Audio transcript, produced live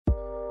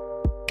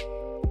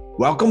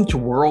Welcome to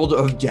World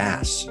of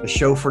DaaS, a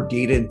show for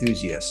data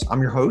enthusiasts.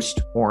 I'm your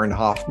host, Warren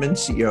Hoffman,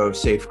 CEO of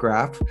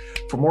SafeGraph.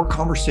 For more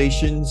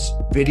conversations,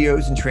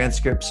 videos, and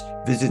transcripts,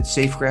 visit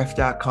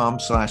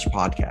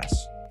safegraph.com/podcasts.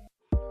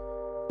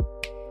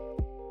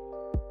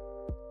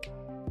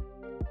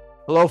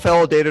 Hello,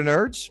 fellow data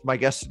nerds. My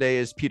guest today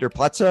is Peter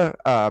Pleza.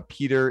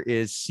 Peter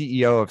is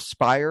CEO of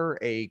Spire,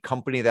 a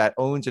company that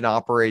owns and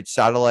operates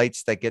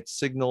satellites that get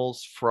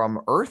signals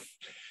from Earth.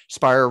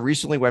 Spire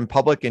recently went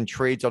public and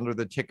trades under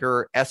the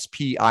ticker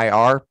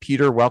SPIR.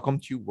 Peter, welcome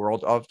to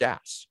World of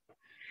DaaS.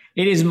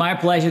 It is my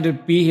pleasure to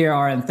be here,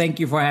 Aaron. Thank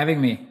you for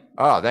having me.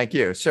 Oh, thank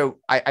you. So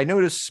I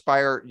noticed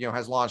Spire,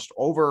 has launched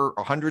over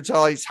 100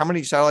 satellites. How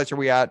many satellites are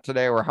we at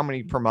today, or how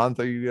many per month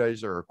are you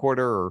guys, or a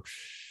quarter? Or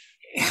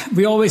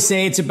we always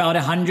say it's about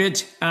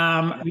 100.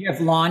 We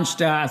have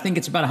launched, I think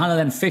it's about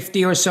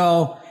 150 or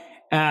so.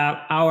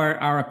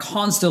 Our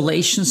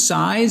constellation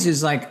size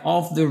is like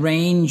of the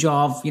range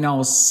of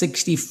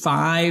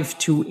 65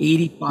 to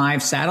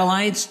 85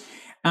 satellites.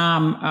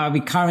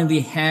 We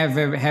currently have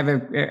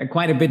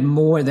quite a bit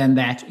more than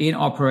that in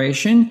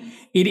operation.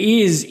 It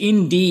is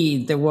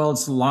indeed the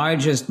world's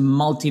largest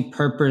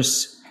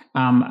multi-purpose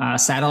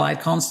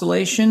satellite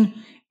constellation,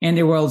 and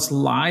the world's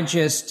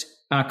largest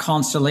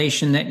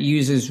constellation that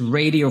uses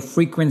radio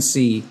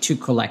frequency to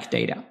collect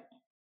data.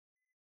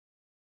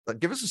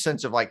 Give us a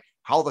sense of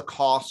how the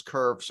cost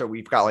curve. So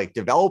we've got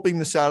developing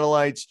the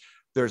satellites,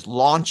 there's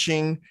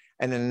launching,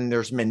 and then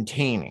there's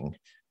maintaining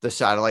the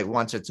satellite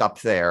once it's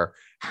up there.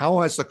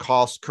 How has the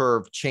cost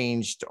curve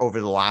changed over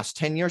the last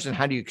 10 years, and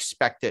how do you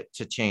expect it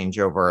to change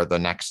over the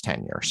next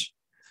 10 years?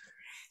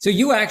 So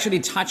you actually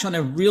touch on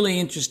a really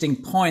interesting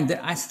point that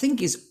I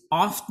think is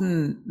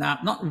often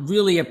not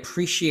really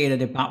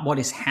appreciated about what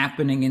is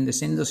happening in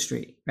this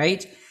industry,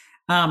 right?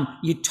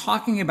 You're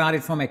talking about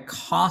it from a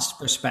cost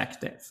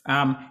perspective,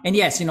 and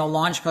yes,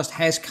 launch cost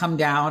has come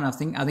down. I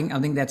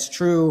think that's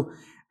true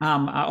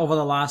over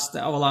the last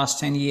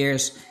 10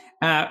 years.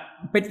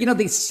 But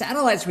the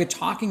satellites we're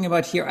talking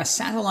about here are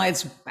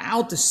satellites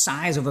about the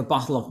size of a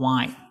bottle of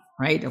wine,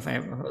 right? Of a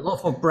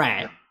loaf of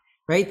bread,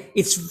 right?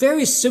 It's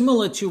very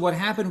similar to what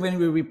happened when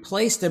we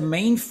replaced the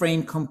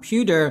mainframe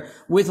computer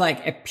with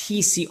a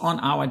PC on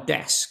our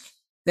desk.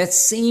 That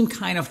same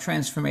kind of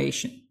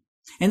transformation.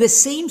 And the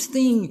same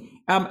thing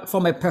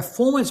from a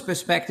performance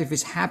perspective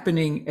is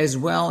happening as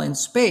well in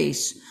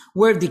space,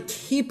 where the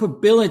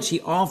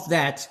capability of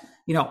that,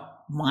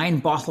 wine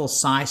bottle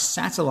size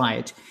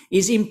satellite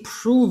is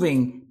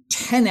improving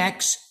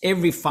 10x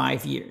every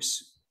 5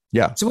 years.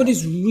 Yeah. So what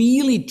is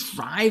really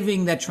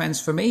driving that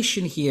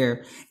transformation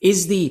here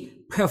is the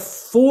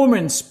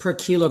performance per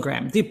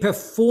kilogram, the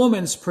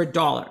performance per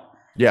dollar.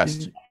 Yes.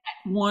 That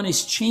one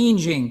is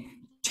changing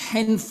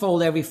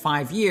tenfold every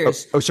 5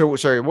 years. So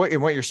sorry. What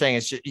you're saying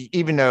is,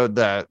 even though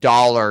the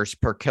dollars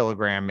per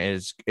kilogram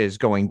is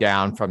going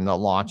down from the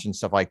launch and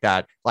stuff like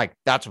that,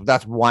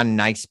 that's one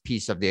nice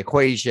piece of the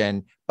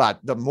equation.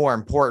 But the more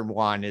important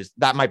one is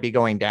that might be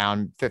going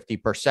down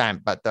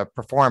 50%, but the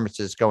performance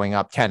is going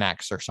up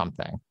 10x or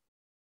something.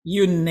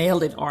 You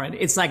nailed it, Aaron.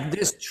 It's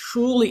this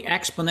truly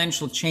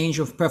exponential change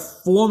of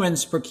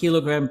performance per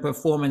kilogram,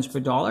 performance per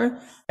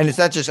dollar. And is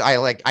that just,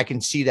 I can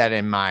see that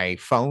in my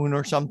phone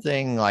or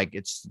something,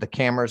 it's the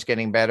camera's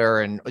getting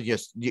better, and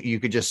you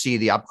could just see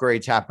the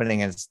upgrades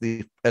happening as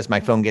my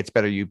phone gets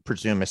better, you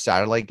presume a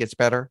satellite gets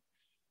better?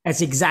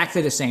 That's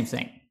exactly the same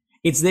thing.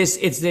 It's this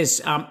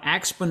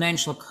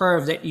exponential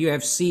curve that you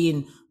have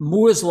seen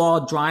Moore's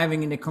law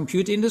driving in the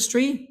compute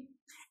industry.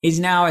 Is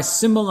now a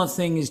similar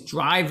thing is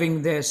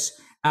driving this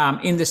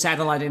in the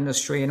satellite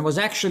industry. And it was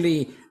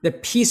actually the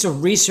piece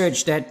of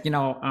research that,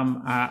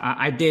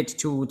 I did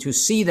to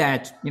see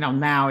that,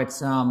 now it's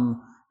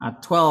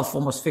 12,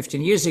 almost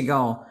 15 years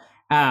ago,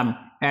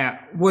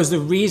 was the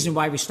reason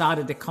why we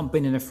started the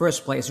company in the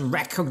first place,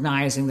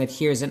 recognizing that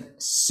here's a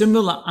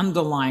similar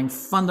underlying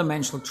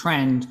fundamental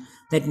trend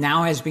that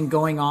now has been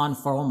going on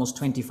for almost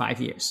 25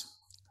 years.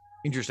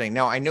 Interesting.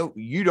 Now, I know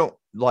you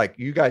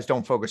guys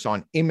don't focus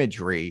on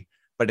imagery,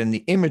 but in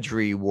the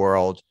imagery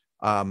world,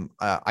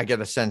 I get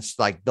a sense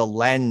the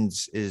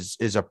lens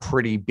is a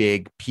pretty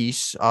big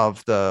piece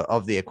of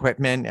the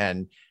equipment,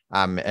 and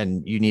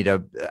you need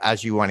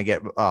as you want to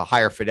get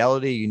higher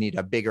fidelity, you need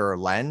a bigger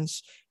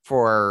lens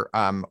for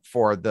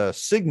the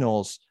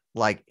signals.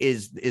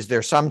 Is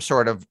there some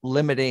sort of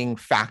limiting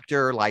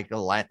factor like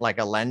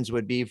a lens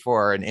would be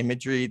for an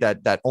imagery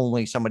that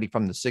only somebody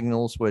from the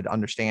signals would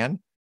understand?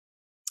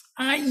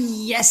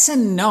 Yes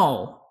and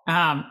no.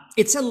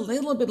 It's a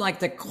little bit like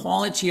the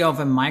quality of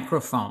a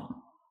microphone.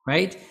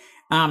 Right?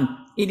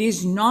 It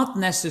is not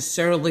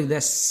necessarily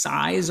the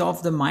size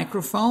of the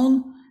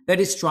microphone that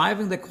is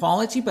driving the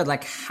quality,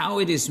 but how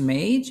it is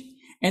made.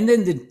 And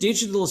then the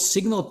digital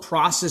signal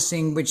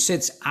processing, which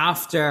sits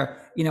after,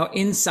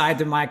 inside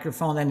the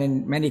microphone, and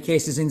in many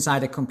cases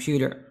inside a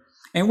computer.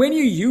 And when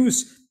you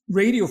use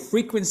radio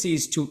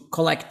frequencies to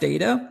collect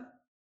data,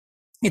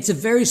 it's a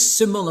very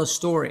similar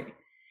story.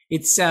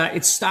 It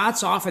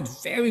starts off at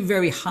very,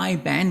 very high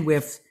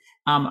bandwidth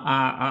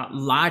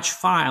large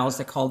files.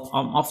 They're called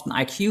often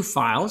IQ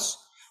files,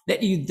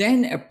 that you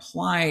then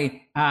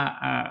apply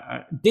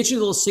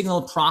digital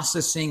signal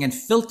processing and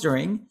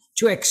filtering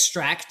to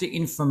extract the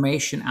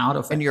information out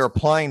of it. And you're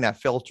applying that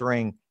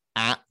filtering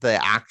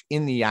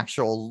in the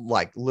actual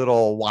like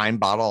little wine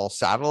bottle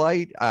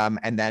satellite.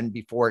 And then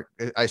before,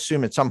 I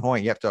assume at some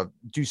point you have to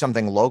do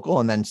something local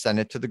and then send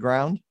it to the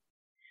ground.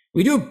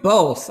 We do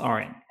both,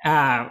 Aaron.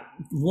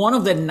 One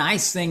of the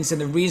nice things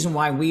and the reason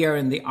why we are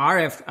in the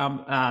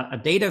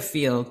RF data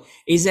field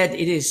is that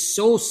it is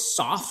so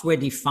software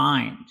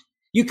defined.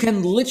 You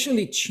can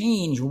literally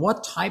change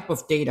what type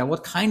of data,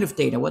 what kind of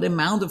data, what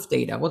amount of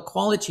data, what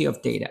quality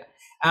of data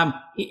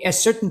a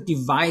certain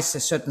device, a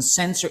certain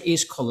sensor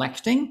is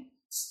collecting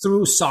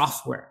through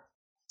software.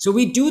 So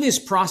we do this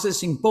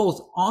processing both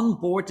on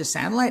board the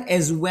satellite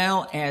as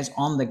well as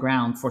on the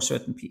ground for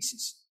certain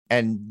pieces.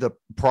 And the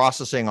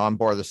processing on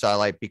board the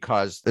satellite,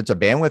 because it's a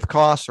bandwidth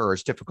cost or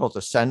it's difficult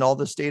to send all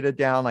this data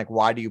down, like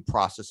why do you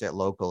process it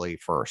locally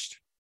first?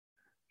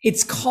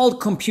 It's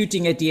called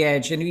computing at the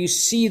edge. And you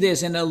see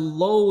this in a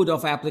load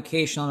of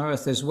application on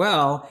Earth as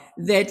well,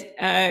 that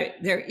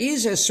there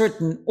is a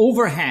certain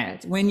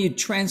overhead when you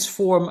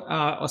transform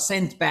or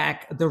send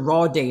back the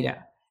raw data.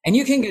 And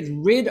you can get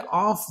rid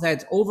of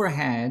that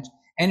overhead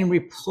and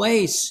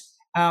replace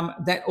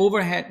that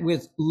overhead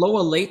with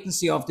lower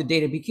latency of the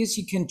data, because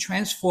you can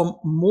transform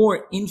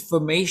more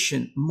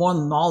information, more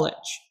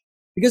knowledge.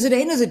 Because at the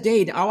end of the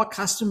day, our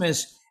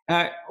customers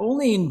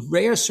only in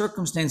rare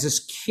circumstances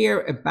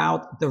care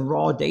about the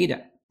raw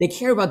data. They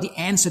care about the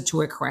answer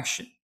to a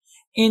question.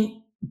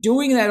 In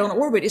doing that on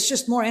orbit, it's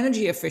just more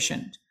energy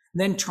efficient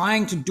than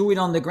trying to do it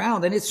on the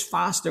ground, and it's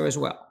faster as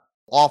well.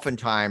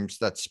 Oftentimes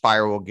that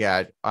Spire will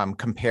get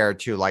compared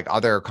to like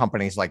other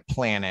companies like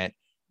Planet.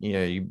 You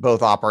know, you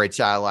both operate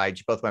satellites,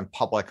 you both went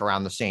public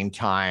around the same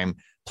time.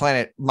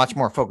 Planet much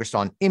more focused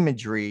on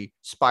imagery,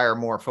 Spire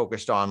more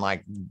focused on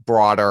like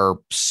broader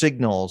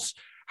signals.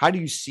 How do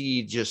you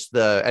see just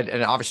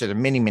and obviously there are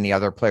many, many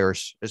other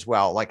players as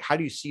well. Like, how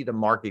do you see the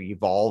market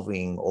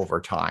evolving over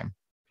time?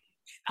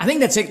 I think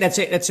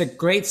that's a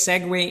great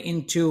segue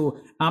into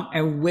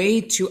a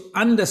way to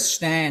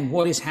understand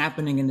what is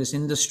happening in this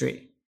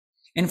industry.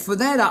 And for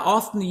that, I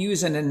often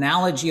use an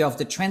analogy of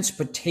the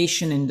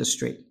transportation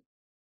industry.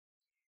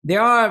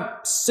 There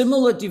are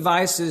similar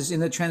devices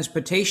in the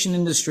transportation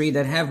industry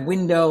that have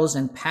windows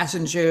and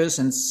passengers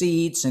and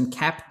seats and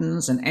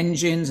captains and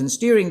engines and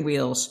steering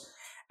wheels.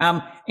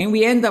 And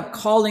we end up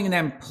calling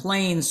them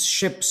planes,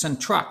 ships,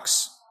 and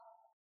trucks.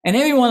 And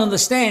everyone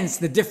understands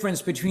the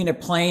difference between a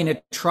plane,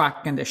 a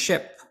truck, and a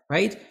ship,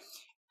 right?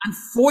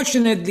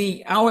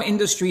 Unfortunately, our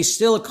industry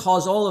still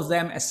calls all of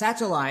them a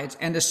satellite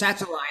and a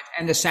satellite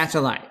and a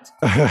satellite.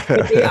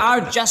 But they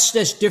are just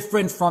as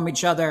different from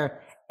each other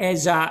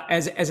as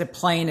a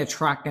plane, a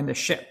truck, and a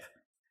ship.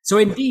 So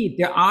indeed,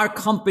 there are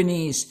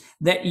companies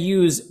that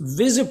use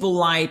visible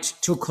light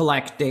to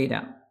collect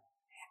data.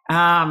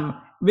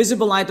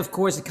 Visible light, of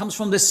course, it comes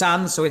from the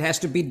sun, so it has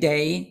to be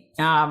day.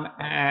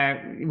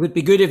 It would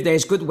be good if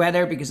there's good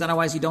weather, because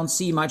otherwise you don't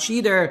see much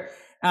either.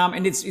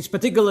 And it's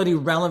particularly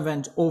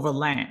relevant over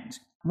land.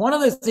 One of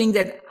the things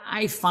that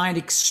I find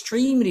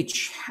extremely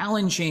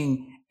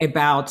challenging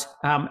about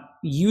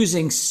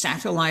using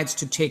satellites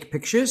to take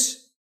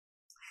pictures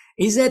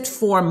is that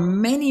for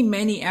many,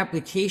 many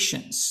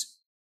applications,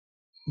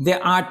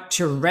 there are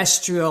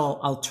terrestrial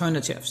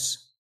alternatives.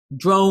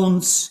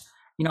 Drones,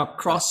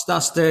 crop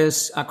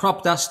dusters,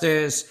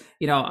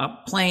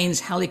 planes,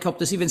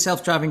 helicopters, even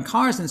self-driving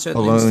cars, and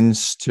certain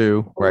balloons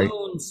too, right?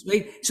 Balloons,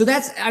 right? So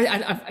that's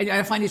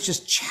I find it's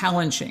just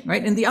challenging,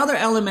 right? And the other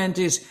element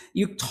is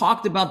you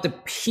talked about the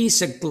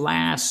piece of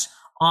glass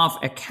of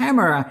a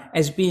camera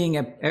as being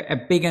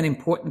a big and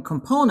important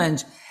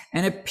component,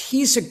 and a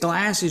piece of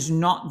glass is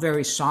not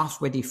very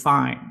software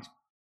defined.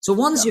 So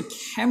once your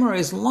camera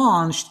is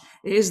launched,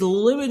 there's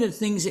limited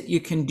things that you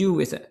can do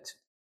with it.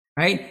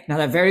 Right now,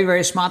 there are very,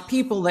 very smart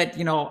people that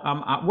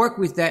work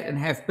with that and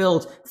have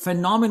built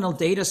phenomenal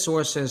data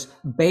sources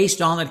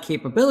based on that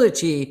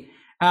capability.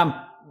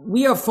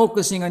 We are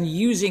focusing on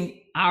using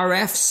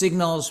RF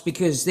signals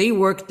because they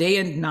work day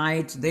and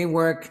night. They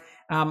work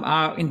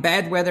in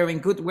bad weather, in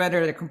good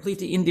weather. They're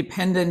completely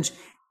independent,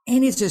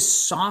 and it's a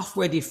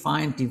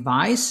software-defined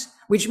device,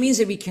 which means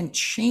that we can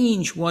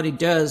change what it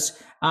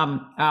does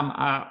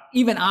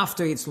even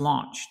after it's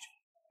launched.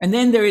 And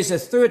then there is a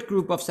third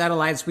group of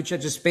satellites, which are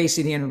just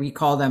basically, and we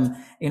call them,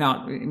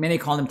 many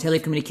call them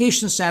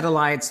telecommunication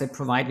satellites that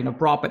provide,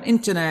 broadband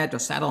internet or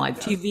satellite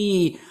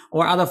TV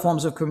or other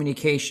forms of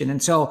communication.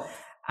 And so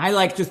I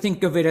like to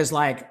think of it as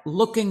like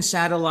looking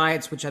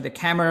satellites, which are the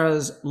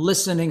cameras,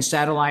 listening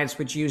satellites,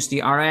 which use the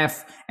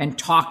RF, and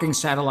talking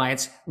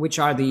satellites, which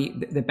are the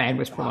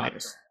bandwidth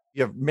providers.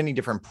 You have many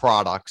different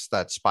products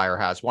that Spire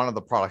has. One of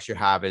the products you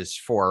have is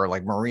for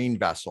like marine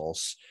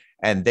vessels.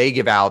 And they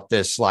give out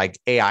this like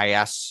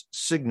AIS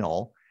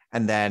signal.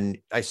 And then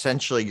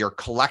essentially you're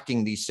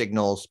collecting these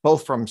signals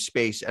both from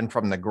space and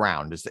from the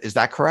ground. Is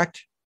that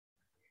correct?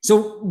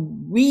 So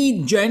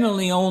we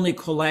generally only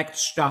collect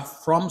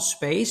stuff from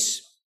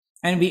space,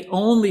 and we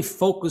only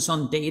focus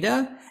on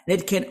data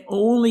that can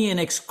only and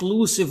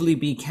exclusively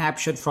be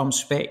captured from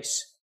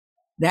space.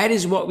 That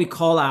is what we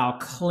call our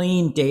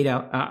clean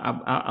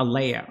data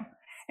layer.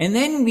 And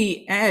then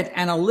we add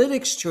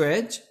analytics to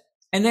it,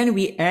 and then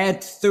we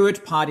add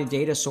third-party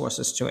data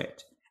sources to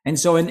it. And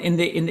so in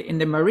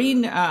the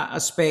marine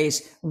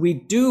space, we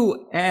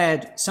do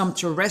add some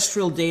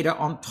terrestrial data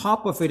on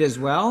top of it as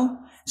well,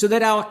 so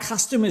that our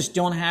customers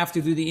don't have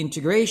to do the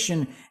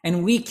integration,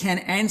 and we can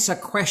answer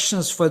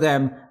questions for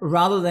them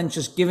rather than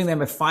just giving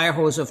them a fire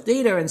hose of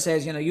data and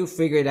says, you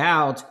figure it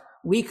out.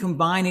 We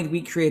combine it,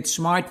 we create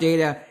smart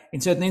data. In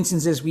certain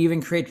instances, we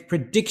even create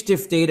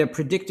predictive data,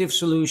 predictive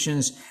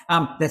solutions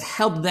that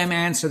help them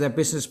answer their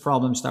business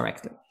problems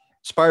directly.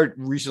 Spire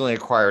recently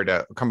acquired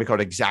a company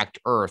called Exact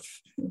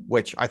Earth,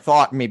 which I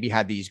thought maybe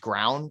had these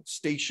ground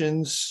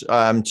stations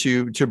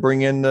to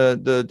bring in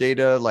the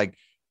data. Like,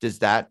 does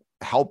that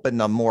help in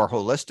the more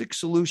holistic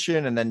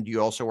solution? And then do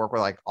you also work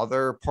with like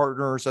other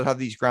partners that have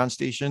these ground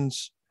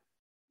stations?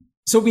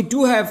 So we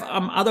do have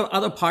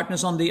other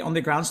partners on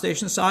the ground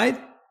station side.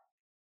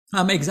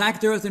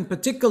 Exact Earth in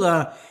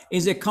particular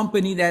is a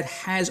company that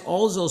has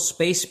also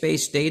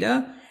space-based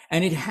data,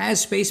 and it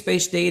has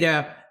space-based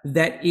data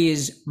that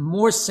is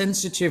more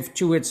sensitive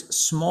to its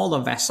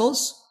smaller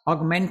vessels,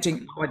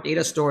 augmenting our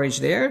data storage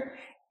there.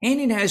 And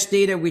it has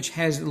data which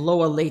has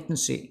lower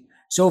latency.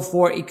 So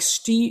for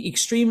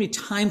extremely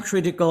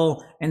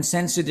time-critical and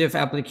sensitive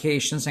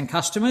applications and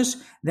customers,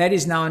 that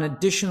is now an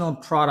additional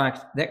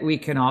product that we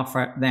can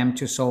offer them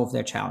to solve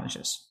their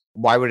challenges.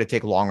 Why would it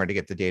take longer to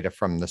get the data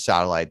from the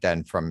satellite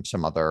than from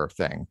some other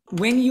thing?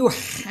 When you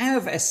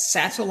have a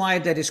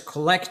satellite that is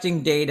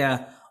collecting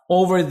data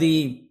over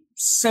the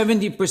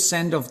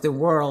 70% of the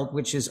world,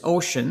 which is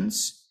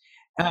oceans,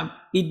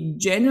 it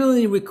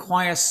generally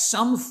requires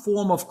some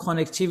form of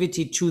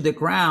connectivity to the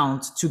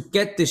ground to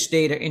get this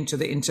data into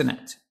the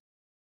internet.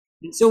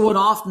 And so what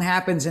often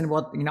happens, and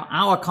what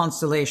our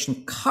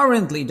constellation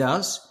currently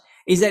does,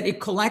 is that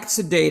it collects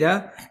the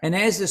data, and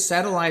as the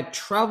satellite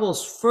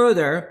travels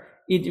further,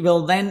 it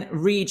will then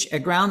reach a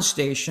ground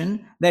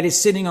station that is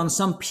sitting on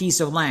some piece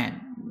of land.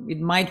 It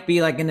might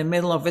be like in the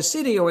middle of a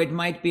city, or it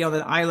might be on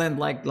an island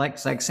like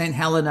St.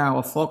 Helena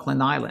or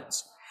Falkland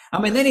Islands.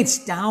 And then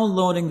it's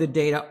downloading the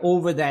data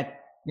over that,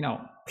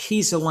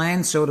 piece of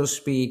land, so to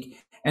speak,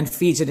 and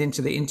feeds it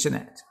into the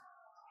internet.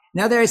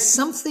 Now, there is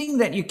something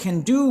that you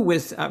can do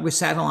with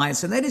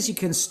satellites, and that is you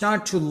can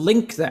start to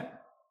link them.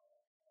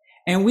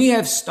 And we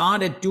have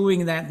started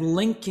doing that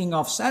linking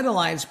of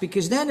satellites,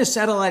 because then a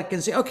satellite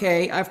can say,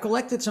 okay, I've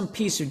collected some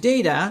piece of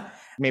data.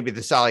 Maybe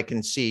the satellite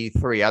can see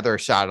 3 other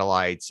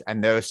satellites,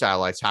 and those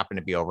satellites happen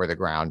to be over the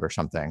ground or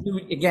something.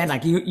 Again,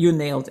 like you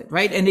nailed it,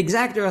 right? And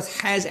Exact Earth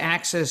has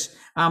access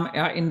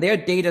in their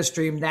data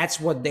stream. That's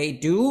what they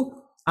do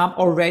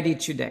already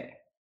today.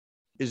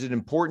 Is it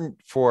important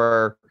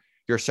for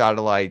your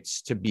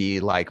satellites to be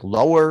like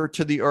lower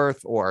to the Earth,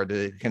 or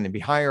can it be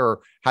higher?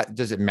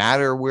 Does it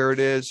matter where it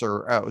is,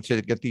 or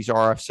to get these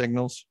RF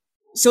signals?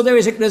 So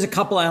there's a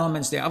couple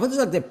elements there. I would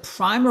say the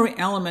primary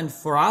element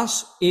for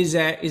us is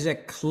a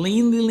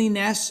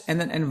cleanliness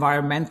and an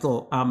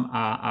environmental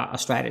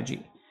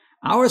strategy.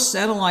 Our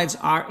satellites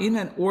are in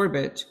an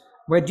orbit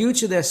where, due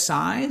to their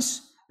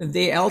size,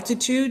 their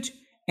altitude,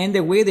 and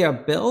the way they are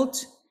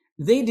built,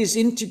 they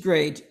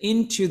disintegrate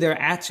into their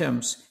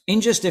atoms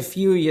in just a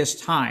few years'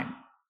 time,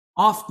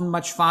 often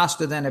much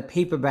faster than a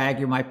paper bag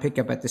you might pick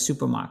up at the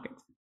supermarket.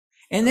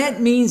 And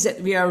that means that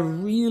we are a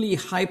really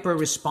hyper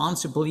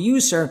responsible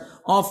user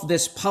of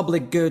this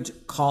public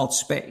good called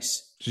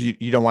space. So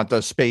you don't want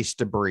the space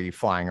debris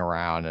flying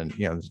around, and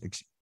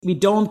we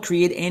don't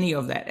create any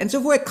of that. And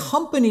so for a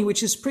company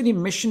which is pretty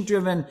mission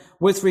driven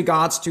with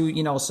regards to,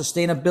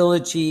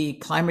 sustainability,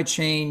 climate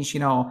change,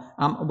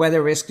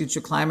 weather risk due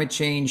to climate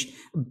change,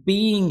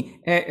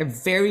 being a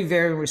very,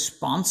 very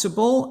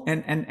responsible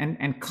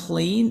and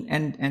clean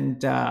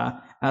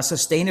and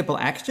sustainable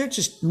actor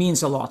just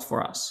means a lot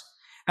for us.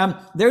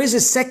 There is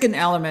a second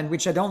element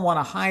which I don't want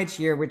to hide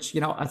here, which,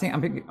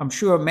 I'm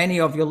sure many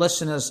of your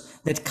listeners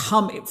that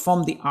come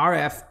from the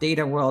RF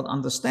data world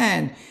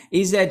understand,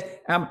 is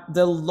that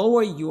the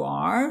lower you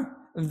are,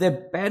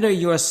 the better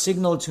your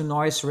signal to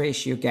noise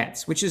ratio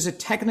gets, which is a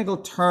technical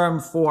term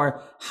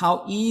for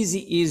how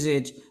easy is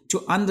it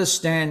to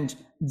understand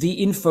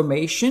the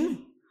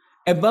information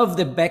above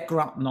the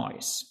background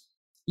noise.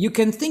 You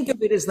can think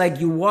of it as like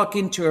you walk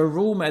into a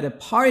room at a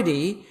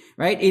party,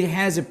 right? It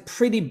has a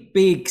pretty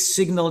big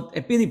signal,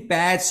 a really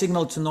bad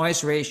signal to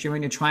noise ratio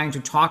when you're trying to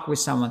talk with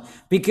someone,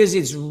 because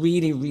it's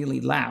really,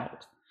 really loud.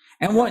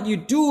 And what you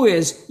do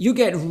is you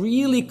get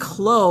really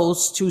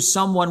close to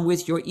someone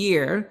with your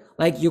ear,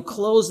 like you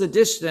close the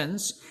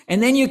distance,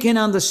 and then you can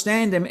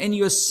understand them, and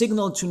your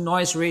signal to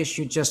noise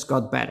ratio just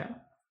got better.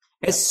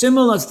 A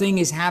similar thing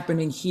is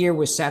happening here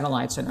with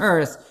satellites on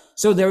Earth.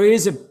 So there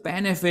is a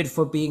benefit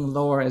for being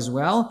lower as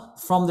well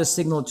from the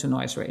signal to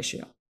noise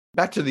ratio.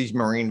 Back to these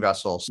marine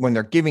vessels, when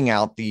they're giving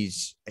out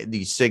these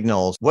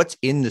signals, what's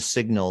in the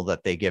signal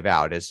that they give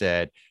out? Is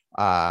it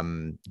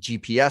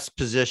GPS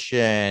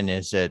position?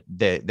 Is it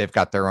they've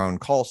got their own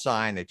call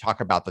sign? They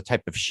talk about the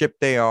type of ship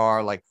they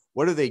are. Like,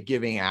 what are they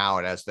giving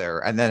out as their,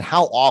 and then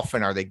how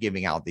often are they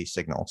giving out these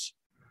signals?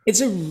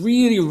 It's a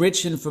really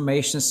rich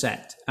information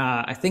set.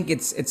 I think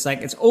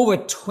it's over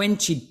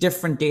 20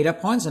 different data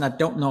points, and I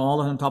don't know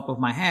all of them on top of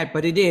my head,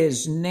 but it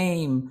is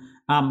name,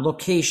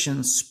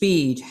 location,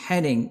 speed,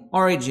 heading,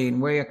 origin,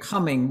 where you're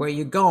coming, where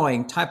you're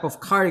going, type of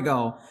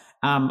cargo,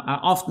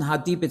 often how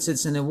deep it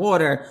sits in the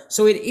water.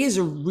 So it is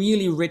a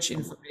really rich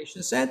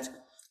information set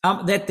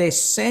that they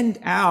send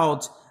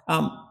out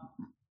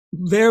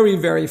very,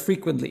 very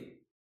frequently.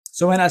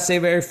 So when I say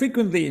very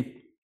frequently,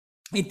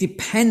 it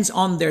depends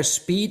on their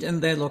speed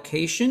and their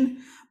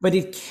location, but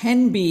it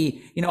can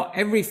be,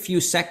 every few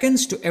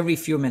seconds to every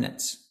few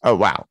minutes. Oh,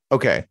 wow.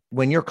 Okay.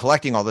 When you're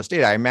collecting all this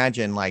data, I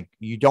imagine like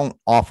you don't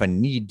often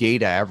need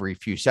data every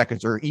few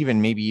seconds or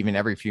maybe even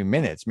every few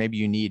minutes. Maybe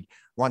you need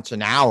once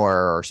an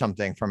hour or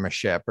something from a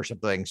ship or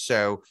something.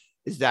 So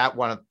is that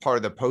part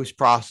of the post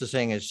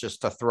processing is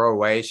just to throw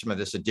away some of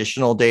this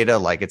additional data?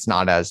 Like it's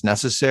not as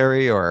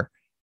necessary, or?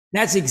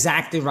 That's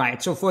exactly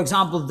right. So for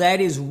example,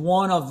 that is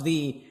one of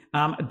the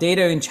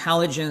data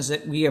intelligence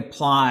that we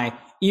apply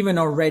even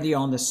already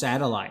on the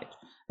satellite.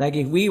 Like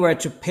if we were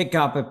to pick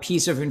up a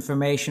piece of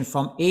information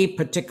from a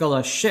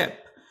particular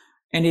ship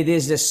and it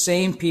is the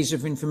same piece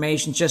of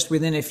information just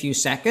within a few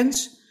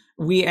seconds,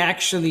 we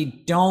actually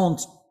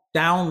don't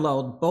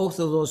download both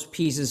of those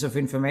pieces of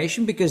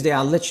information because they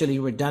are literally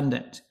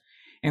redundant.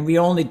 And we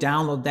only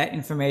download that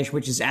information,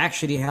 which is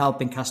actually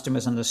helping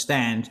customers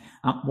understand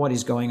what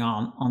is going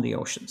on the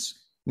oceans.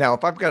 Now,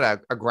 if I've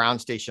got a ground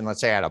station, let's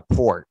say at a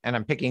port, and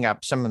I'm picking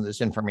up some of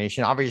this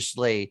information,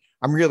 obviously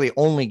I'm really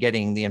only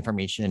getting the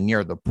information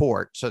near the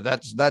port. So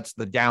that's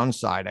the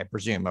downside, I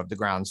presume, of the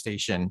ground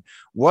station.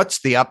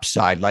 What's the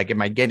upside? Like,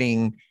 am I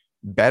getting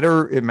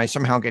better? Am I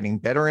somehow getting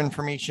better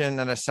information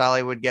than a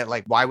satellite would get?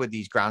 Like, why would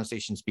these ground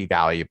stations be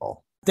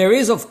valuable? There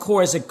is, of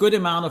course, a good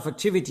amount of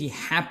activity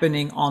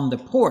happening on the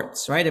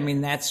ports, right? I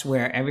mean, that's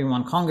where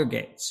everyone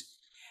congregates.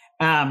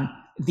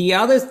 The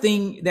other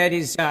thing that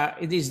is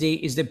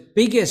the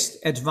biggest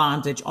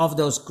advantage of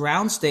those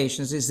ground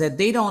stations is that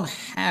they don't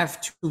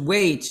have to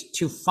wait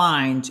to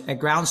find a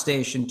ground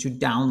station to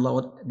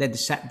download the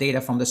data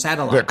from the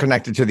satellite. They're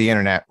connected to the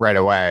internet right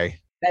away.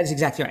 That's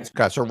exactly right.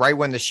 Okay, so right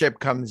when the ship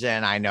comes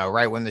in, I know.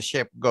 Right when the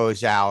ship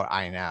goes out,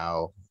 I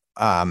know.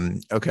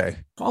 Okay.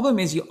 Problem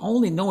is you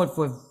only know it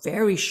for a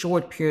very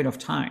short period of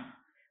time.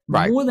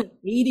 Right. More than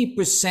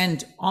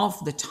 80%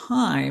 of the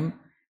time,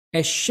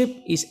 a ship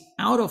is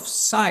out of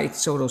sight,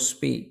 so to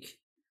speak,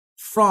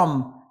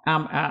 from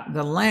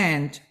the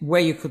land where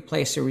you could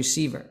place a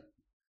receiver.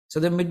 So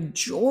the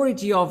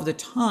majority of the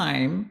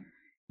time,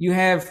 you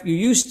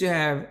used to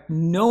have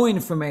no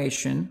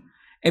information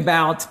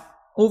about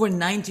over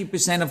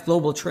 90% of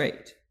global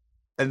trade.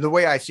 And the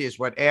way I see is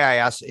what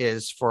AIS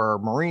is for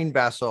marine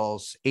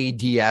vessels,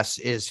 ADS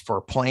is for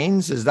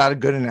planes. Is that a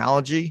good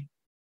analogy?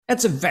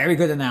 That's a very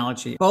good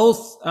analogy.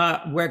 Both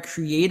were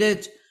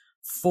created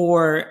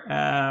for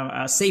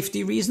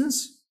safety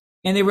reasons,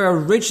 and they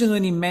were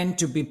originally meant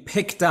to be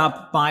picked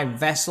up by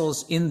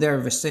vessels in their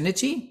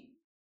vicinity.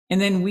 And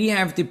then we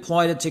have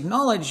deployed a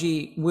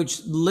technology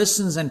which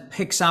listens and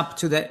picks up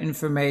to that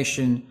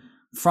information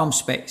from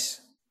space.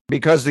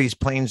 Because these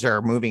planes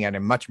are moving at a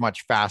much,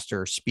 much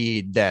faster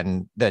speed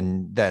than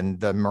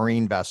the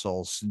marine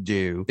vessels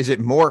do, is it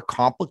more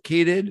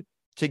complicated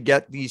to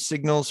get these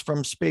signals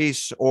from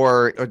space,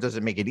 or does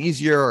it make it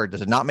easier, or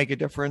does it not make a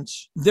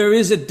difference? There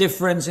is a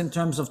difference in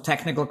terms of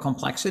technical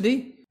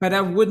complexity, but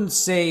I wouldn't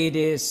say it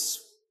is,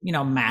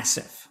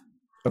 massive.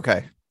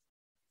 Okay.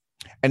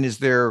 And is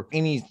there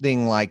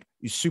anything like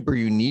super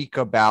unique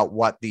about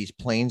what these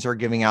planes are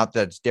giving out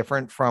that's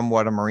different from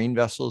what a marine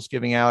vessel is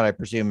giving out? I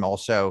presume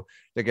also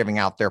they're giving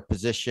out their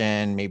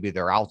position, maybe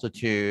their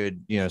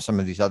altitude, some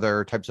of these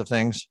other types of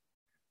things.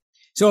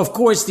 So, of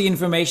course, the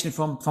information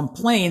from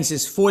planes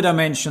is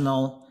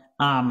 4-dimensional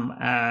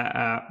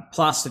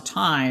plus the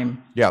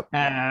time. Yep.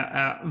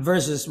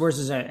 Versus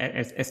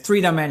a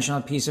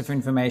 3-dimensional piece of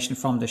information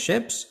from the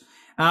ships.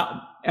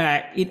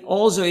 It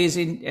also is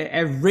in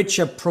a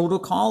richer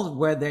protocol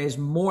where there is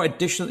more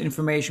additional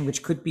information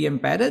which could be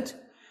embedded.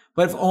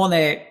 But on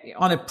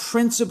a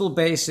principal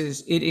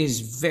basis, it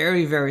is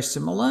very, very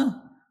similar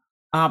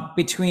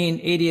between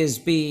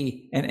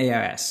ADS-B and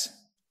AIS.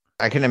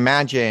 I can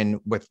imagine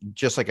with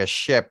just like a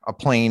ship, a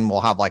plane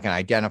will have like an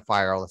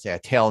identifier, let's say a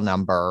tail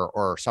number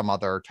or some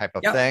other type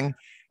of thing.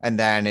 And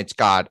then it's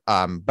got,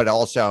 but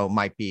also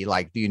might be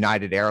like the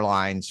United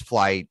Airlines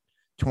flight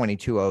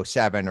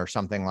 2207 or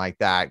something like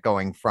that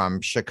going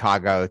from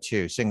Chicago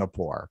to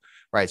Singapore,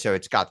 right? So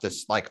it's got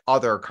this like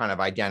other kind of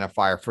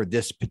identifier for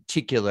this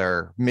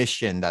particular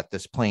mission that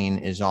this plane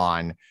is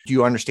on. Do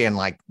you understand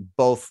like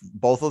both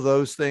of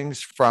those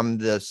things from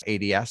this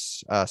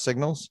ADS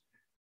signals?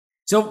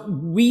 So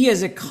we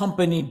as a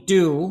company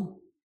do.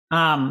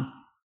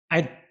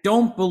 I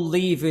don't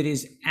believe it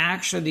is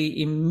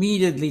actually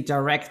immediately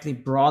directly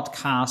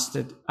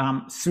broadcasted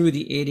through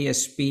the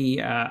ADS-B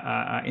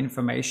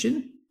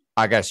information.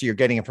 I guess you're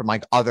getting it from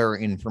like other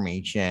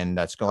information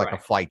that's going like a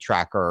Correct. flight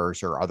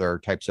trackers or other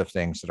types of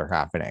things that are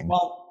happening.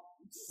 Well,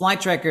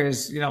 flight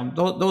trackers,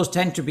 those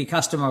tend to be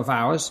customer of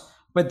ours,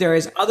 but there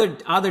is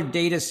other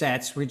data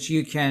sets which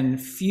you can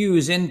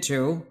fuse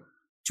into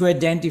to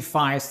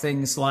identify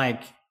things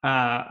like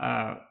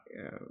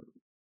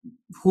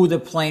who the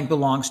plane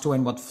belongs to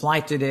and what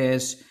flight it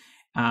is,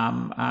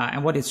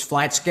 and what its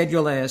flight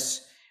schedule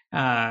is,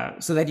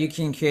 so that you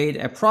can create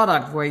a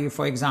product where you,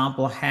 for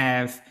example,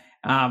 have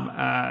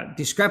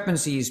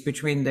discrepancies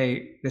between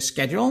the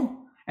schedule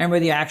and where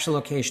the actual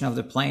location of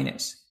the plane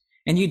is.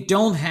 And you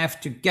don't have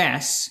to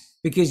guess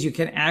because you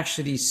can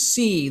actually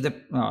see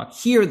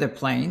hear the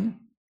plane,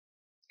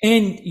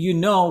 and you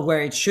know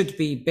where it should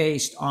be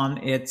based on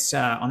its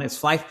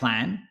flight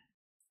plan,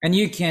 and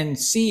you can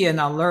see and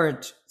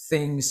alert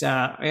things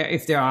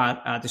if there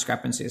are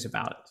discrepancies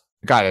about it.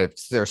 Got it.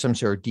 There's some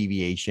sort of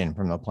deviation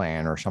from the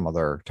plan or some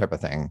other type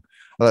of thing.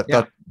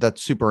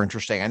 That's super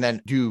interesting. And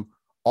then do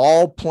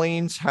all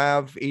planes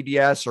have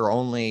ADS, or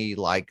only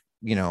like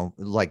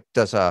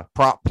does a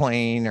prop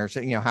plane or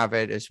have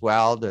it as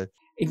well?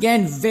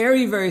 Again,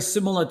 very, very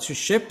similar to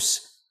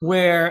ships,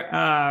 where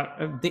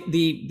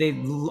the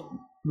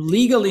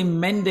legally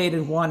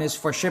mandated one is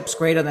for ships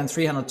greater than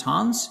 300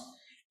 tons.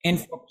 And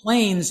for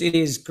planes, it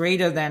is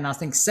greater than, I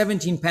think,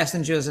 17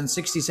 passengers and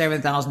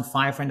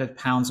 67,500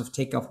 pounds of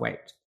takeoff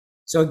weight.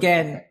 So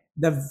again,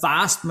 the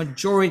vast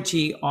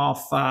majority of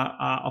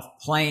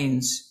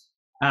planes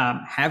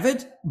have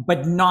it,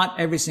 but not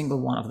every single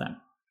one of them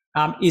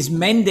is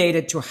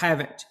mandated to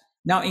have it.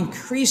 Now,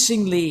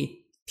 increasingly,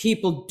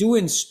 people do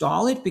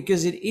install it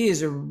because it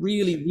is a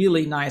really,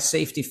 really nice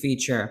safety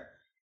feature.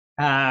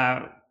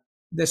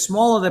 The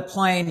smaller the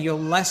plane, you're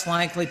less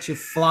likely to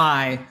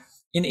fly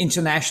in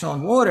international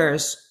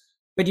waters,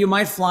 but you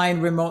might fly in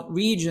remote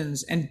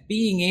regions, and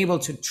being able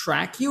to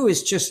track you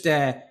is just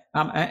an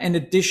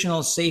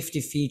additional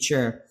safety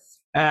feature.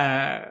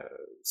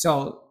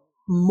 So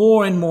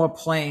more and more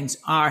planes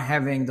are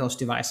having those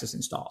devices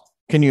installed.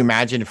 Can you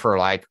imagine for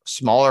like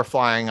smaller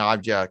flying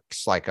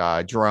objects, like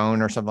a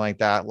drone or something like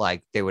that,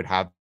 like they would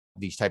have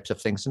these types of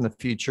things in the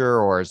future,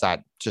 or is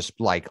that just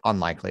like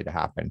unlikely to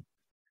happen?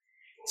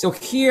 So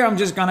here I'm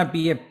just going to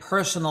be a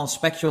personal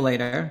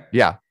speculator.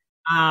 Yeah.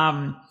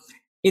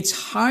 It's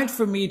hard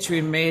for me to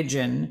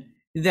imagine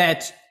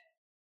that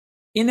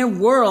in a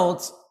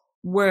world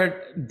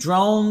where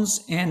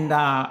drones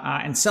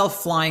and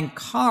self-flying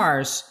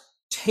cars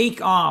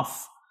take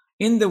off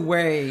in the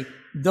way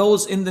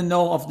those in the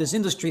know of this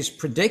industry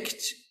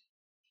predict,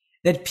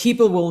 that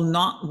people will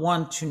not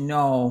want to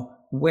know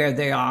where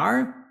they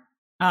are,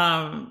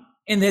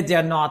 and that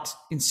they're not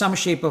in some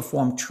shape or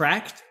form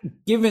tracked,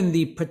 given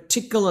the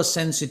particular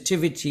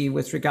sensitivity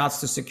with regards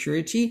to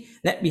security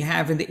that we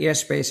have in the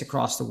airspace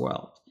across the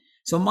world.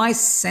 So my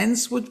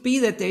sense would be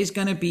that there's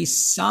going to be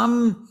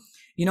some,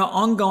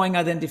 ongoing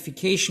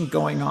identification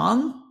going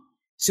on,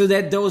 so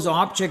that those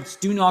objects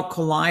do not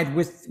collide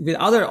with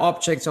other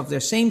objects of their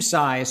same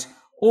size,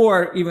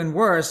 or even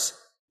worse,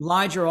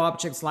 larger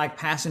objects like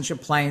passenger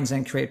planes,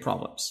 and create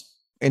problems.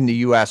 In the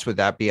US, would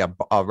that be a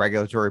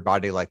regulatory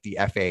body like the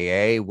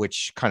FAA,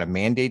 which kind of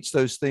mandates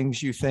those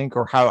things, you think,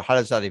 or how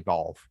does that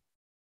evolve?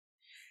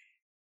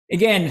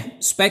 Again,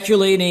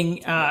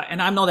 speculating,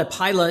 and I'm not a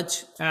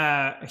pilot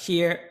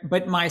here,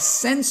 but my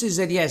sense is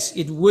that yes,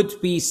 it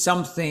would be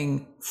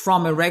something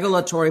from a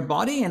regulatory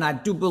body, and I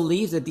do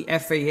believe that the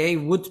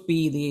FAA would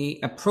be the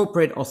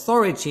appropriate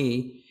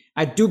authority.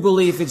 I do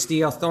believe it's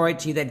the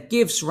authority that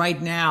gives right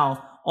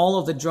now all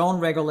of the drone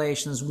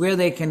regulations, where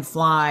they can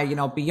fly,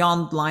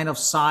 beyond line of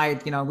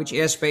sight, which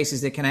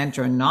airspaces they can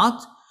enter and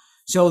not.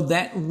 So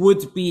that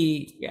would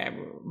be,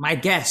 my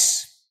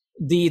guess,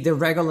 the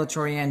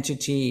regulatory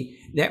entity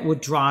that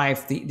would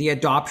drive the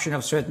adoption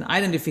of certain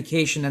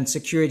identification and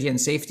security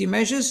and safety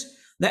measures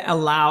that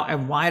allow a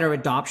wider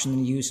adoption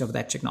and use of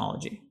that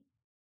technology.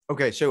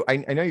 Okay. So I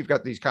know you've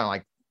got these kind of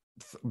like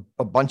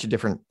a bunch of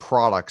different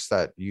products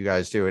that you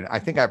guys do. And I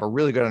think I have a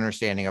really good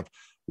understanding of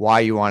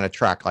why you want to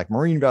track like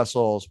marine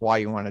vessels, why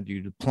you want to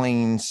do the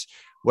planes,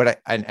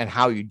 and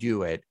how you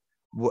do it.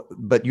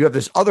 But you have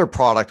this other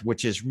product,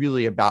 which is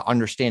really about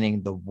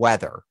understanding the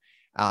weather.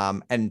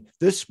 And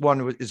this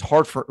one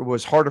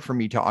was harder for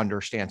me to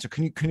understand. So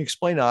can you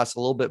explain to us a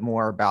little bit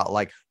more about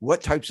like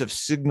what types of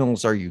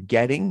signals are you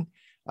getting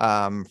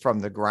from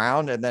the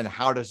ground? And then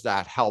how does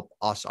that help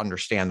us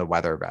understand the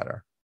weather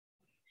better?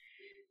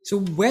 So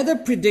weather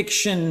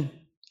prediction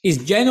is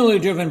generally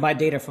driven by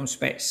data from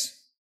space.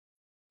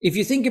 If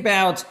you think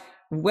about,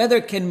 weather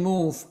can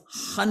move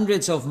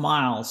hundreds of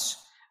miles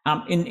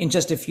in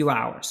just a few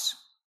hours.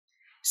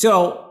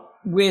 So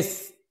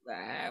with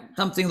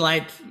something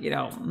like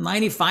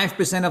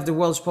 95% of the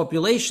world's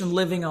population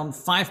living on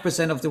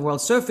 5% of the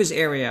world's surface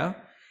area,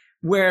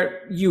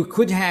 where you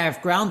could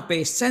have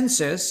ground-based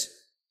sensors,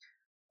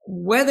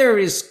 weather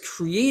is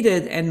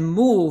created and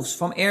moves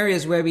from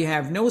areas where we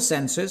have no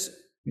sensors.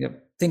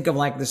 Think of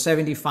like the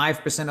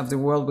 75% of the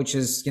world, which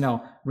is,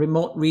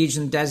 remote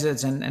region,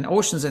 deserts and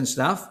oceans and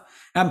stuff.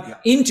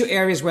 into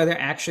areas where there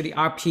actually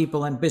are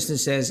people and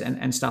businesses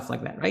and stuff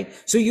like that, right?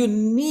 So you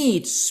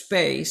need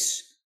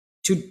space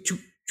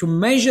to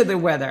measure the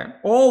weather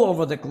all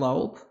over the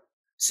globe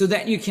so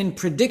that you can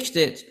predict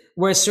it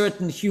where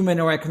certain human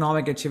or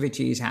economic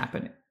activity is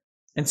happening.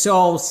 And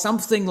so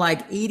something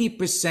like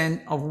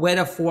 80% of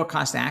weather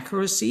forecast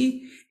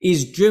accuracy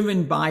is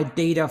driven by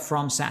data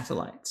from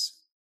satellites.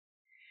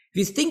 If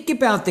you think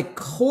about the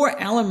core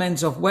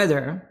elements of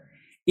weather,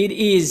 it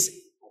is,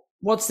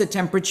 what's the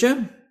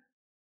temperature?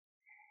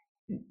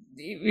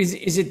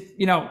 Is it,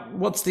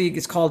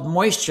 it's called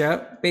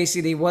moisture.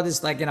 Basically, what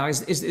is like,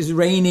 is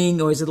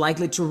raining, or is it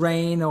likely to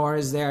rain, or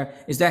is there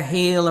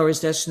hail, or is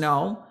there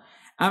snow?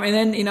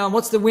 And then,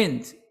 what's the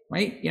wind,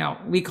 right?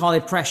 We call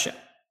it pressure.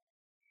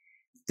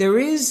 There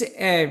is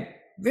a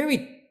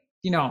very,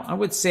 I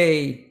would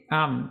say,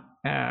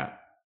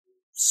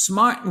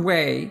 smart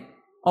way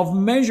of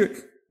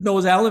measuring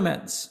those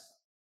elements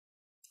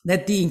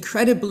that the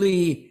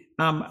incredibly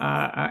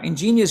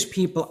ingenious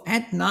people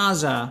at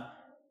NASA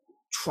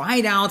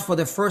tried out for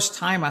the first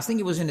time. I think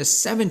it was in the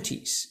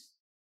 70s,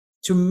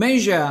 to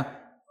measure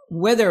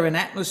weather and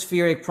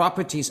atmospheric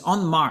properties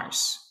on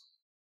Mars.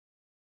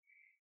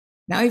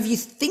 Now, if you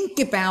think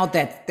about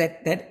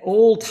that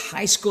old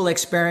high school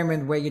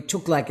experiment where you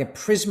took like a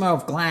prism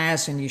of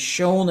glass and you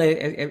shone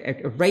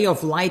a ray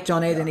of light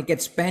on it, and it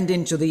gets bent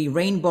into the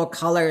rainbow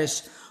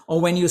colors, or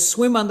when you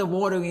swim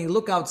underwater and you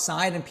look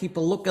outside and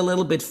people look a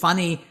little bit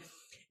funny,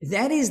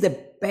 that is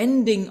the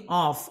bending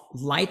of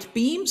light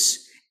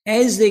beams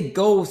as they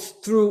go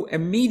through a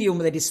medium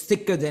that is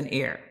thicker than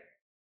air.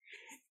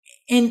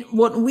 And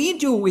what we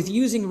do with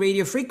using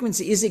radio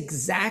frequency is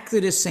exactly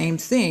the same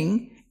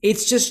thing.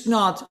 It's just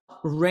not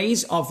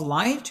rays of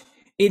light,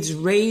 it's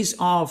rays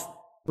of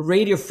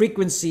radio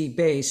frequency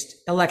based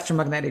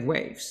electromagnetic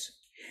waves.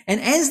 And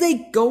as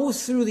they go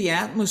through the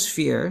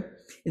atmosphere,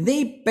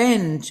 they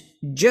bend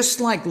just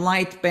like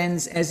light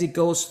bends as it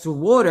goes through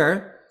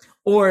water,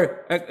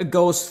 or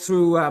goes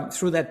through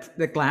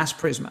the glass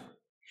prisma.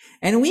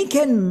 And we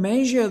can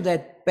measure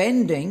that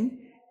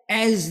bending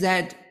as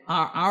that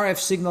our RF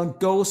signal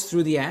goes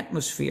through the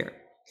atmosphere.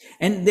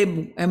 And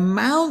the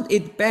amount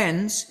it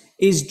bends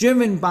is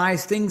driven by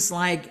things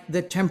like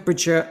the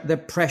temperature, the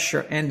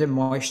pressure, and the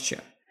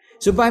moisture.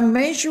 So by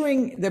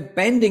measuring the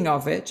bending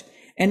of it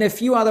and a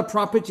few other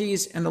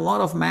properties and a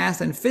lot of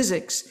math and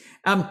physics,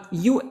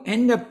 you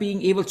end up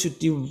being able to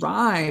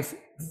derive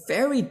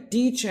very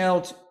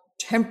detailed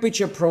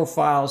temperature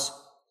profiles,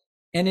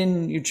 and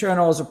in your turn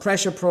also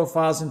pressure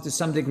profiles, and to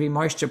some degree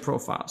moisture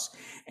profiles.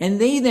 And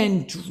they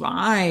then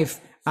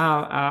drive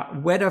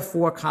weather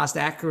forecast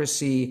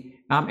accuracy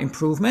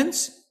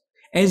improvements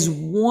as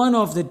one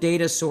of the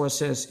data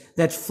sources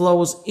that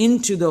flows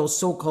into those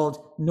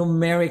so-called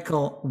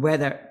numerical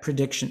weather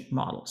prediction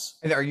models.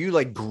 And are you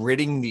like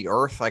gridding the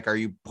earth? Like, are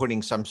you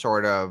putting some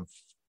sort of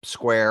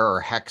square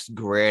or hex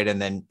grid,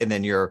 and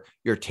then you're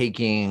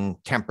taking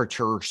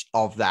temperatures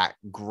of that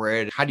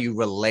grid? How do you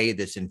relay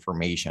this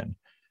information?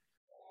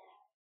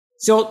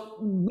 So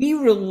we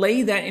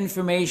relay that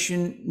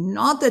information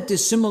not that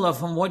dissimilar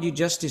from what you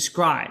just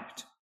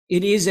described.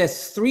 It is a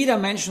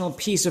three-dimensional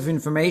piece of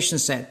information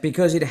set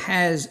because it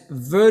has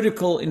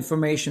vertical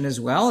information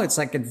as well. It's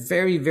like at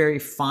very, very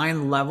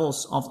fine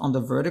levels on the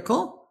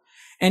vertical,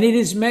 and it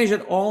is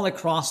measured all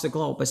across the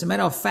globe. As a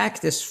matter of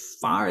fact, as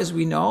far as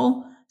we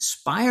know,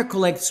 Spire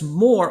collects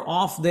more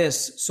of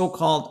this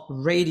so-called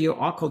radio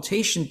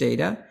occultation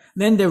data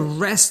than the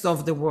rest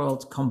of the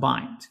world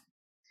combined.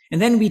 And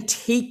then we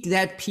take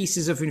that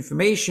pieces of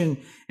information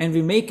and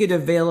we make it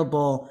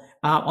available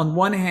on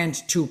one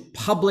hand to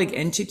public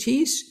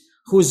entities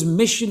whose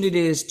mission it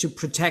is to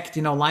protect,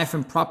 life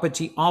and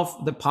property of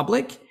the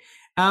public,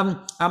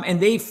 and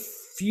they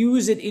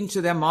fuse it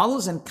into their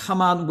models and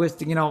come out with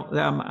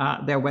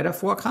their weather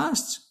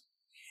forecasts.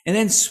 And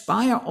then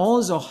Spire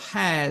also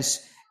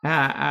has,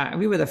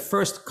 we were the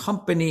first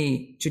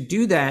company to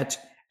do that,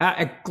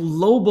 a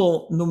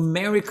global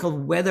numerical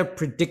weather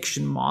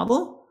prediction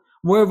model,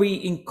 where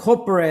we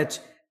incorporate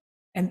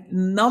a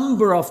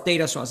number of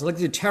data sources, like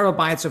the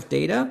terabytes of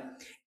data,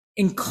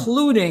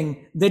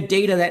 including the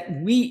data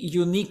that we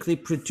uniquely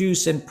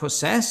produce and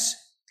possess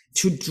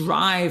to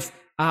drive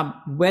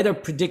weather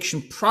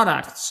prediction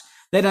products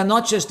that are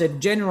not just a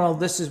general,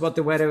 this is what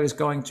the weather is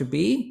going to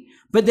be,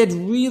 but that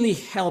really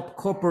help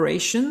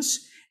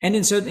corporations and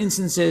in certain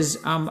instances,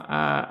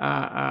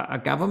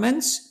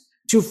 governments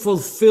to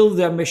fulfill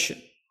their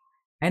mission.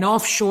 An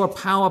offshore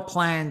power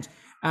plant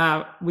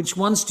which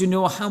wants to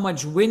know how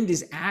much wind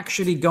is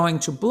actually going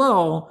to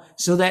blow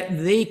so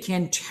that they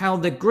can tell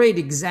the grid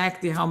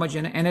exactly how much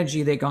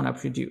energy they're going to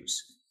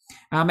produce.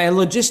 A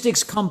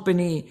logistics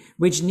company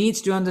which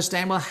needs to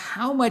understand, well,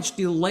 how much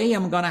delay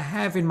I'm going to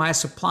have in my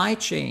supply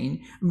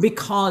chain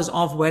because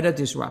of weather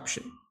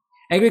disruption.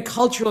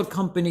 Agricultural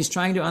companies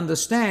trying to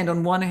understand,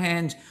 on one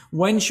hand,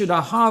 when should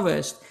I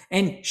harvest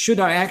and should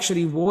I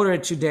actually water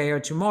it today or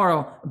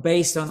tomorrow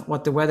based on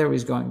what the weather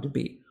is going to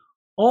be.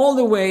 All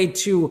the way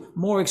to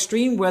more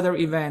extreme weather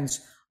events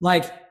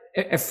like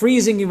a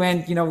freezing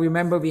event,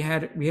 remember we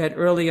had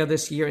earlier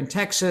this year in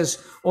Texas,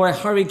 or a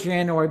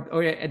hurricane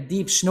or a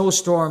deep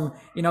snowstorm,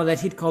 that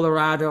hit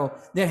Colorado,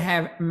 that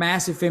have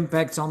massive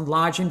impacts on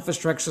large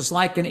infrastructures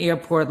like an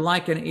airport,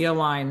 like an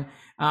airline.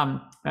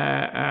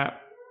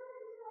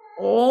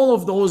 All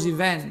of those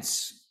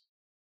events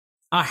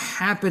are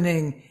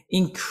happening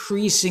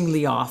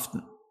increasingly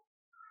often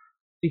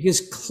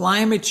because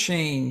climate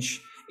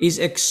change is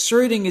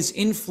exerting its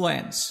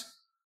influence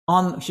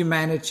on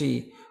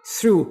humanity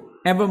through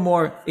ever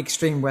more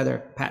extreme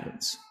weather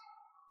patterns.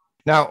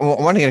 Now,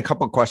 I want to get a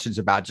couple of questions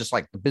about just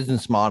like the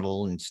business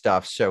model and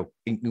stuff. So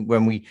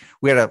when we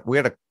had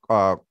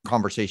a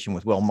conversation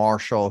with Will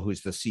Marshall,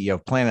 who's the CEO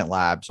of Planet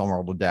Labs, on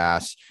World of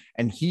DaaS,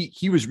 and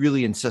he was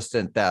really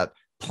insistent that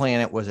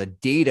Planet was a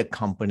data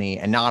company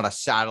and not a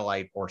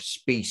satellite or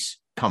space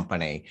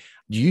company.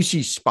 Do you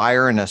see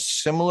Spire in a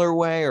similar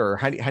way, or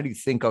how do you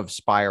think of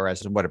Spire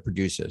as what it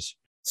produces?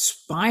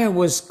 Spire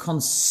was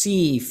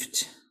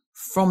conceived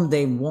from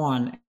day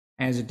one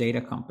as a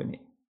data company.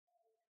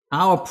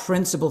 Our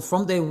principle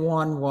from day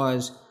one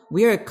was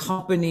we're a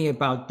company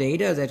about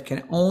data that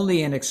can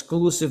only and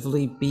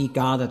exclusively be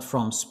gathered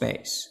from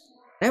space.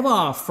 That was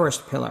our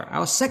first pillar.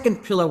 Our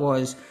second pillar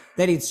was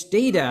that it's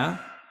data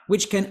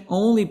which can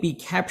only be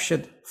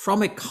captured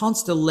from a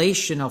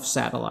constellation of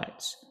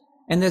satellites.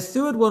 And the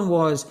third one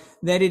was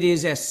that it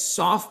is a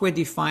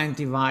software-defined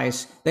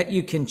device that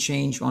you can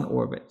change on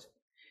orbit.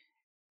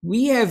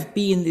 We have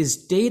been this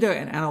data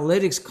and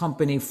analytics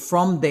company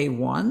from day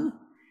one,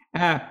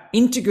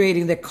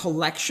 integrating the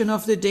collection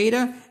of the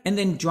data and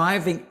then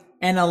driving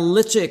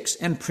analytics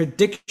and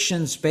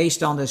predictions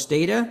based on this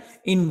data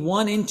in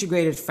one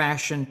integrated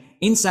fashion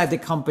inside the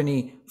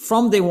company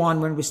from day one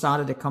when we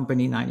started the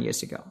company 9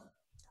 years ago.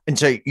 And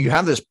so you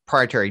have this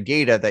proprietary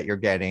data that you're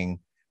getting,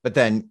 but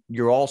then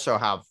you also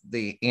have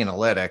the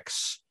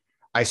analytics.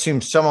 I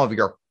assume some of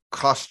your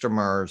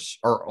customers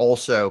are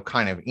also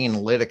kind of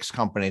analytics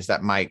companies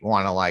that might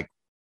want to like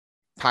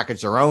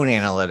package their own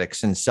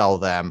analytics and sell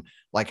them.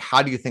 Like,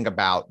 how do you think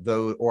about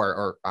those,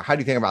 or how do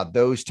you think about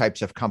those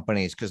types of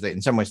companies? Because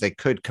in some ways they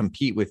could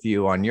compete with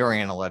you on your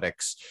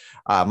analytics.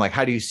 Like,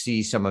 how do you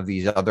see some of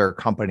these other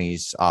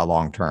companies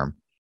long term?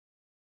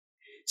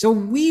 So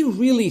we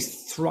really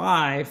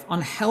thrive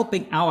on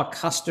helping our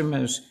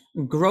customers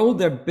grow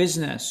their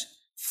business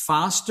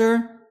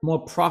faster,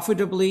 more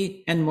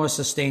profitably, and more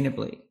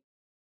sustainably.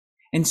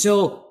 And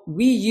so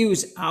we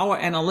use our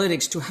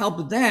analytics to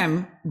help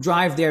them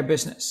drive their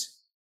business.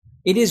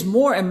 It is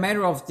more a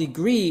matter of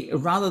degree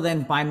rather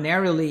than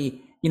binarily,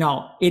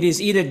 it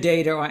is either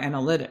data or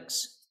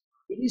analytics.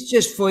 It is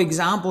just, for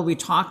example, we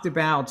talked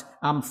about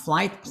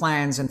flight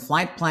plans and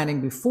flight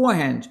planning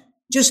beforehand.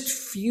 Just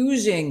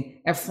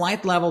fusing a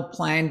flight level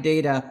plan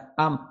data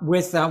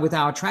with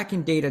our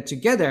tracking data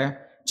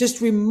together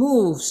just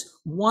removes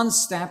one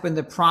step in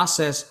the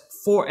process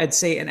for, let's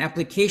say, an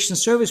application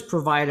service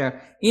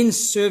provider in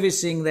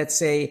servicing, let's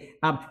say,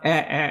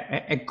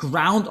 a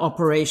ground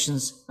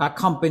operations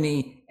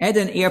company at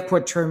an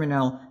airport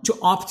terminal to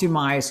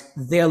optimize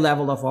their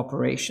level of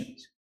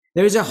operations.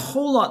 There is a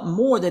whole lot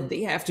more that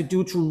they have to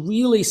do to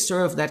really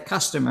serve that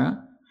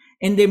customer.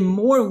 And the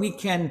more we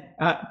can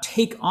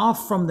take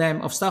off from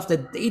them of stuff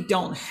that they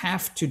don't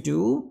have to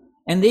do,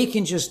 and they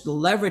can just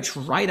leverage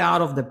right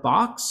out of the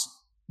box,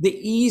 the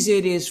easier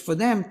it is for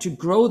them to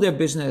grow their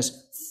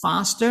business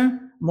faster,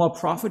 more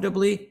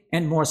profitably,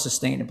 and more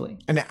sustainably.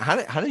 And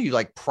how do you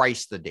like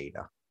price the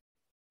data?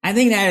 I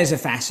think that is a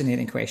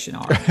fascinating question,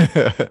 Ari.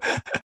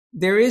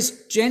 There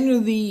is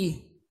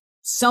generally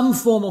some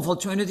form of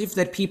alternative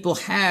that people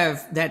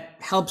have that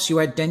helps you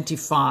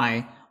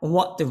identify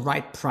what the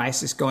right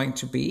price is going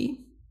to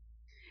be.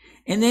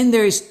 And then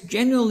there is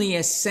generally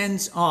a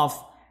sense of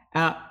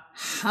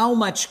how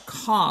much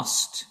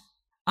cost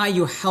are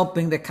you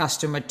helping the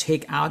customer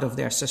take out of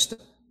their system?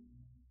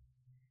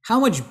 How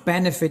much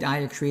benefit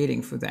are you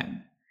creating for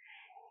them?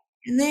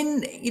 And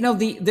then,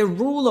 the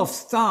rule of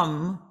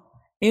thumb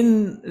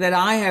that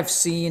I have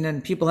seen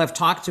and people have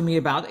talked to me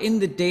about in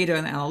the data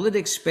and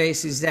analytics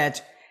space is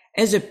that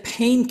as a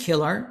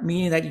painkiller,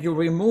 meaning that you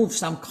remove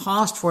some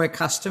cost for a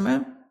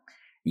customer,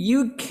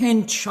 you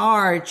can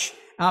charge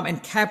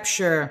and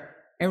capture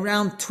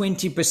around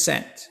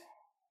 20%.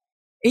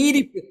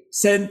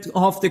 80%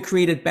 of the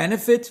created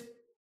benefit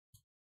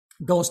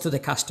goes to the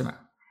customer.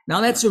 Now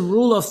that's a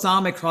rule of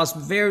thumb across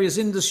various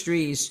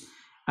industries,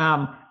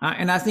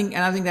 and I think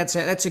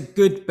that's a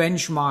good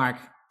benchmark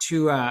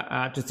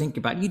to think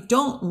about. You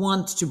don't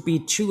want to be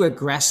too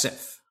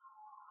aggressive,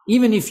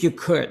 even if you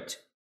could,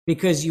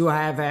 because you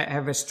have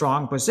a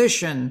strong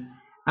position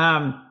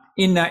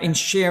in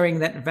sharing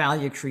that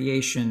value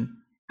creation,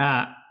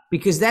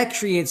 because that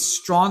creates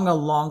stronger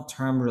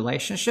long-term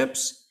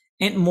relationships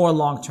and more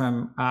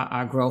long-term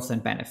growth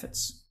and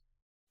benefits.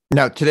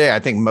 Now, today, I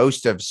think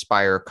most of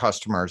Spire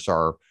customers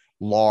are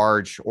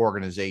large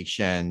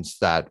organizations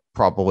that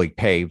probably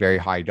pay very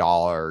high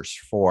dollars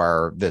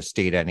for this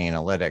data and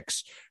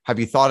analytics. Have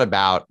you thought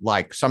about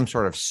like some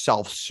sort of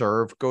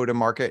self-serve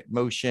go-to-market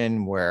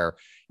motion where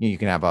you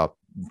can have a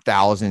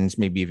thousands,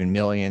 maybe even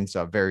millions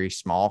of very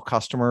small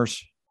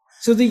customers?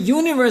 So the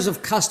universe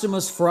of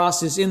customers for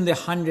us is in the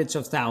hundreds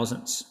of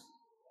thousands.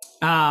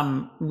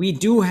 We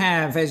do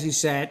have, as you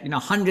said,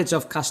 hundreds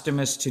of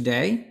customers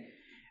today.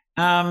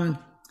 And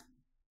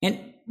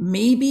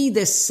maybe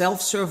the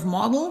self-serve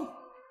model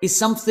is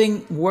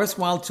something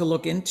worthwhile to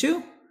look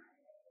into.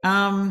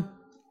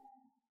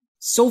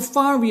 So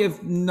far, we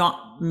have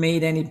not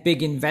made any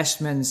big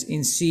investments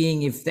in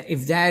seeing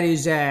if that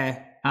is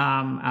a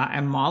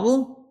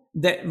model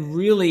that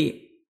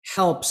really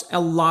helps a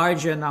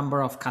larger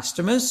number of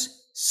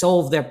customers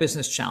solve their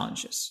business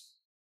challenges.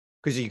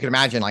 Because you can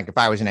imagine, like, if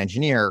I was an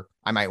engineer,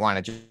 I might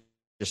want to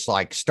just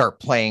like start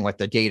playing with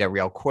the data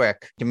real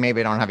quick.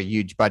 Maybe I don't have a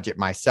huge budget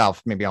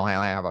myself. Maybe I only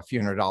have a few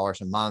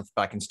 $100s a month,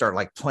 but I can start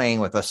like playing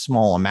with a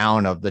small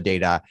amount of the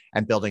data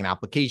and building an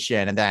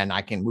application. And then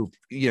I can move,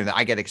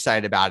 I get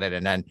excited about it.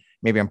 And then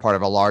maybe I'm part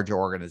of a larger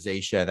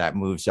organization that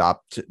moves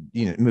up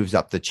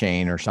the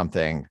chain or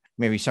something.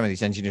 Maybe some of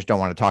these engineers don't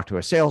want to talk to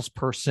a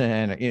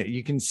salesperson.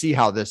 You can see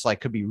how this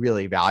like could be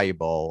really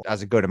valuable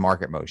as a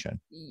go-to-market motion.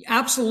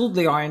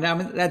 Absolutely, Arjen. I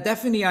mean, that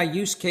definitely are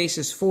use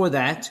cases for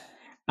that.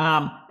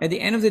 At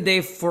the end of the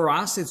day, for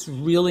us, it's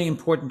really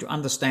important to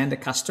understand the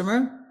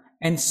customer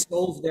and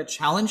solve their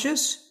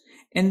challenges.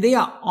 And they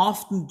are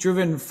often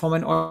driven from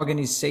an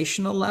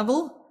organizational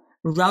level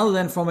rather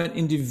than from an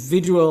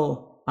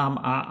individual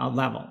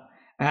level.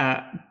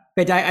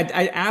 But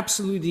I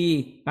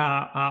absolutely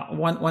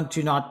want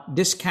to not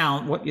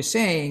discount what you're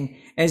saying,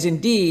 as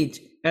indeed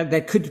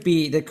that could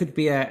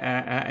be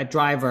a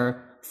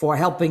driver for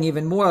helping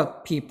even more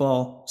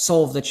people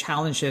solve the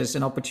challenges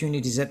and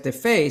opportunities that they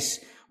face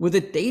with a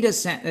data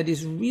set that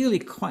is really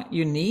quite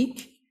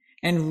unique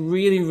and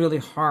really, really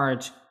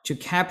hard to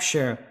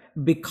capture,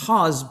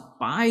 because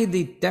by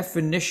the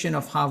definition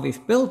of how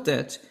we've built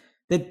it,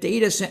 the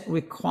data set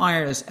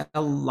requires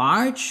a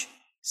large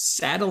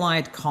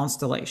satellite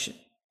constellation.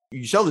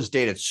 You sell this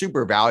data, it's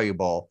super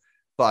valuable,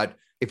 but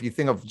if you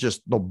think of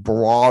just the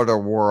broader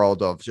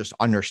world of just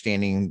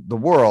understanding the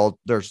world,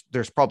 there's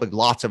probably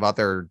lots of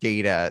other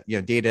data.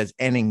 Data is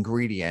an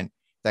ingredient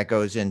that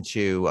goes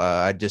into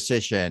a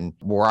decision.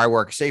 Where I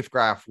work,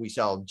 SafeGraph, we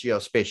sell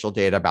geospatial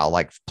data about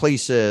like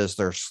places.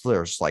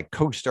 There's like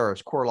CoStar,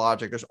 there's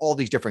CoreLogic, there's all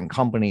these different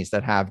companies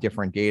that have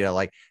different data.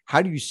 Like,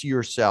 how do you see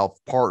yourself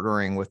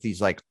partnering with these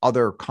like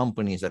other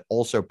companies that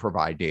also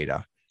provide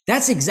data?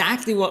 That's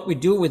exactly what we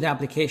do with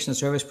application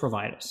service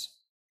providers.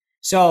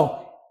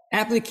 So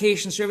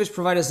application service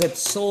providers that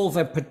solve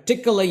a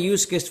particular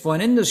use case for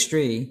an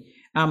industry,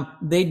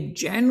 they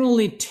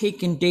generally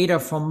take in data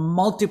from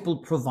multiple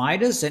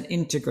providers and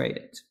integrate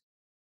it.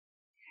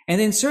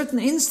 And in certain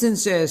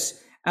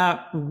instances,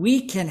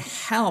 we can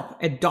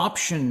help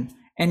adoption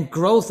and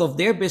growth of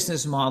their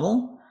business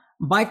model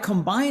by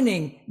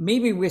combining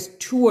maybe with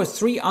 2 or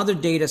 3 other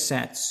data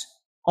sets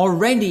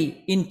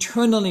already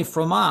internally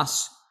from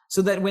us,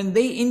 so that when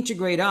they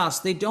integrate us,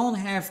 they don't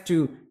have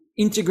to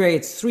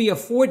integrate 3 or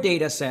 4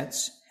 data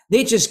sets.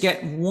 They just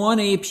get one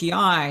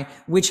API,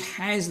 which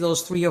has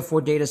those 3 or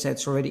 4 data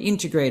sets already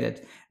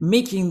integrated,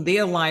 making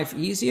their life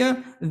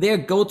easier, their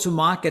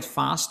go-to-market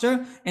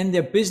faster, and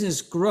their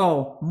business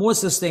grow more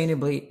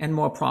sustainably and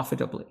more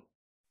profitably.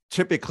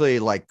 Typically,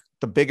 like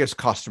the biggest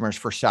customers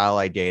for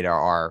satellite data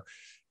are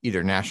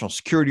either national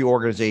security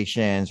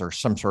organizations or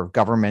some sort of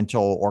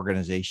governmental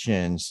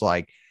organizations.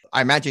 Like, I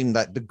imagine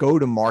that the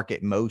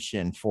go-to-market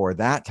motion for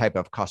that type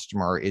of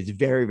customer is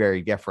very,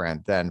 very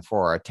different than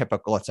for a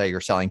typical, let's say you're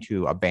selling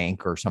to a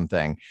bank or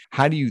something.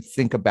 How do you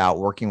think about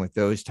working with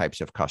those types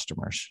of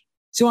customers?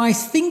 So I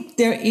think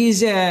there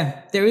is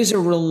a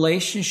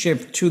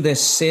relationship to the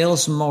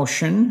sales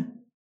motion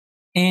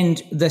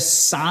and the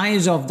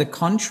size of the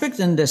contract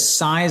and the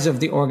size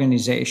of the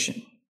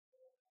organization.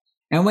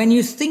 And when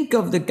you think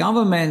of the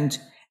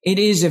government, it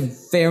is a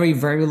very,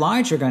 very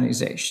large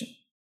organization.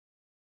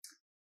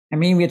 I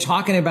mean, we're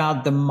talking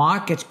about the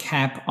market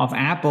cap of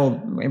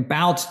Apple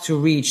about to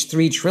reach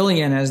 3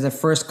 trillion as the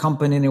first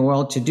company in the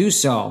world to do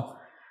so.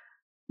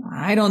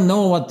 I don't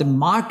know what the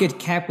market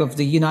cap of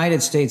the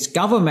United States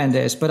government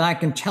is, but I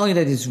can tell you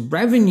that its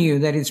revenue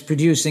that it's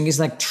producing is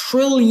like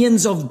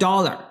trillions of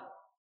dollars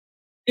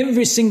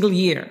every single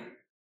year,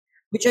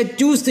 which I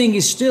do think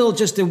is still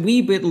just a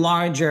wee bit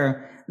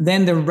larger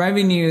than the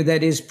revenue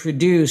that is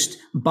produced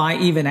by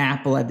even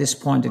Apple at this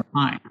point in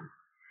time.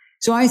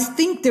 So I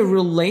think the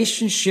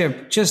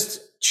relationship just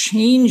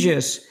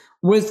changes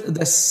with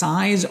the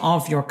size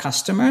of your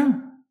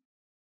customer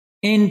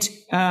and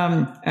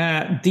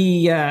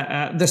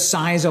the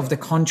size of the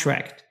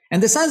contract.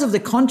 And the size of the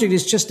contract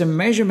is just a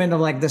measurement of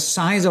like the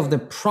size of the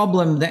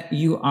problem that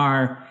you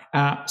are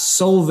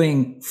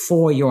solving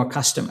for your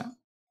customer.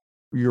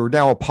 You're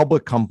now a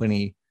public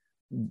company.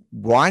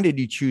 Why did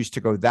you choose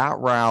to go that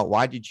route?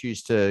 Why did you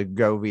choose to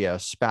go via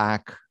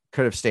SPAC?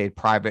 Could have stayed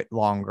private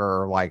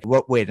longer. Like,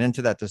 what went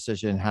into that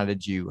decision? How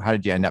did you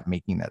end up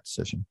making that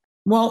decision?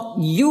 Well,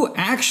 you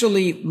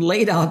actually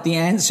laid out the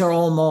answer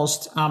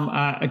almost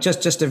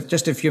just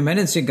a few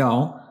minutes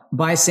ago.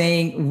 by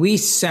saying we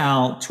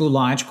sell to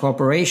large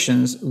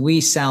corporations,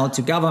 we sell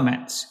to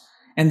governments.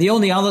 And the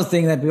only other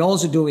thing that we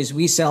also do is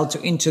we sell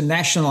to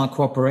international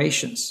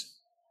corporations.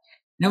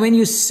 Now, when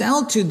you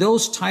sell to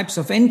those types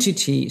of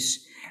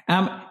entities,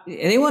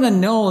 they want to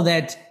know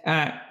that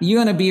you're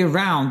going to be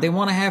around. They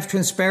want to have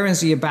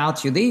transparency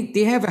about you.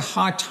 They have a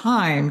hard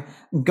time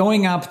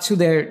going up to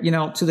their,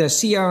 to their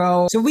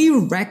CRO. So we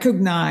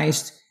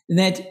recognized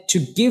that to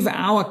give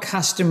our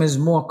customers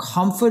more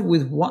comfort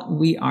with what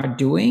we are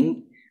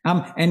doing,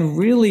 and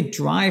really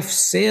drive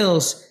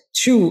sales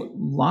to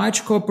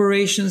large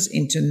corporations,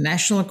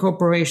 international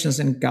corporations,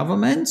 and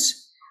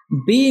governments,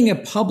 being a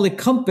public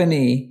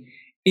company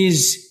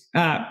is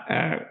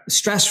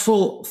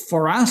stressful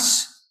for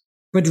us,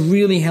 but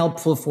really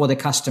helpful for the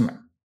customer.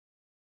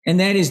 And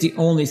that is the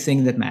only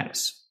thing that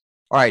matters.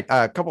 All right,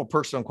 a couple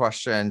personal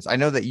questions. I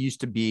know that you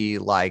used to be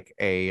like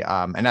an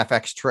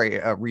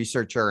FX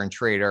researcher and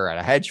trader at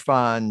a hedge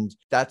fund.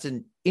 That's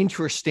an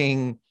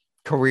interesting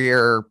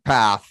career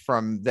path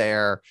from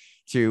there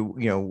to,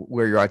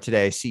 where you are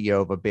today,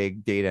 CEO of a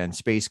big data and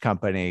space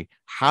company.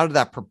 How did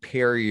that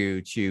prepare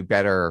you to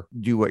better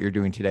do what you're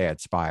doing today at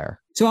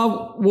Spire? So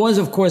I was,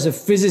 of course, a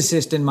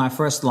physicist in my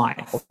first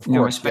life. Of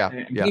course, I spent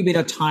a wee bit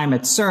of time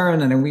at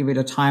CERN and a wee bit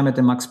of time at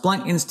the Max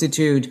Planck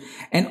Institute,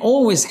 and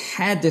always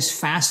had this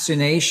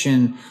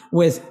fascination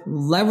with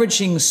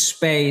leveraging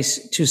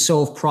space to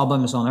solve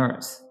problems on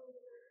Earth.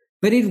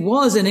 But it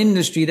was an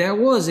industry that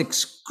was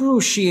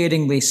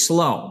excruciatingly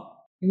slow.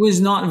 It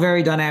was not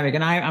very dynamic.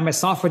 And I'm a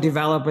software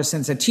developer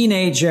since a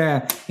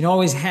teenager,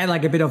 always had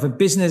like a bit of a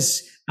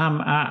business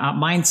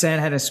mindset,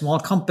 had a small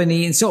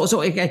company. And so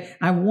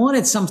I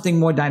wanted something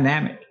more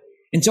dynamic.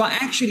 And so I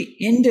actually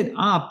ended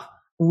up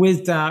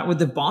with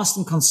the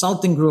Boston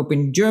Consulting Group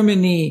in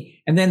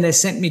Germany. And then they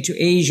sent me to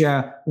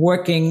Asia,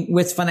 working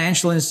with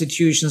financial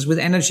institutions, with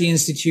energy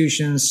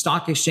institutions,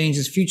 stock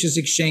exchanges, futures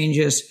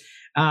exchanges,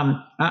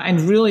 and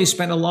really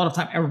spent a lot of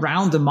time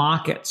around the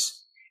markets.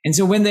 And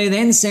so when they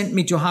then sent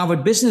me to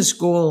Harvard Business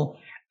School,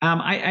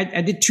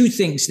 I did two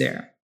things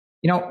there.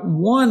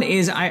 One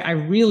is I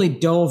really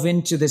dove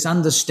into this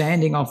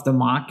understanding of the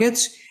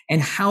markets and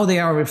how they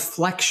are a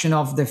reflection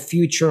of the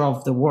future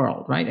of the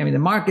world, right? I mean, the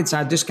markets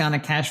are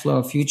discounted cash flow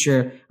of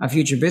future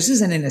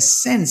business. And in a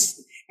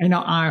sense,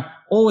 are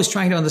always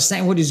trying to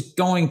understand what is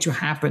going to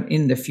happen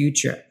in the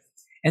future.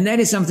 And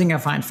that is something I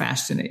find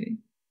fascinating.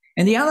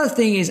 And the other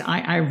thing is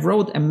I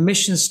wrote a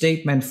mission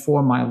statement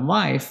for my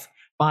life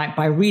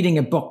by reading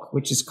a book,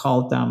 which is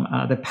called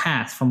The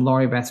Path from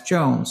Laurie Beth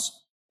Jones,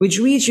 which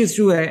reads you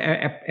through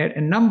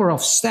a number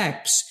of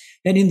steps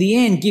that in the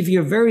end give you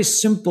a very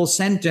simple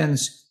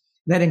sentence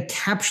that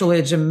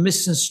encapsulates a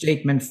mission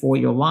statement for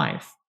your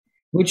life,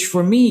 which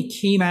for me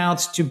came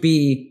out to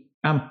be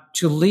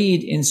to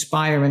lead,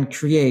 inspire, and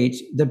create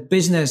the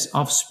business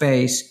of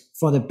space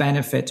for the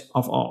benefit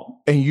of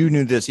all. And you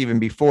knew this even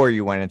before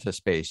you went into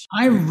space?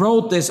 I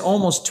wrote this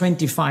almost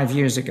 25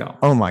 years ago.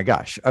 Oh my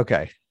gosh.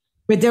 Okay.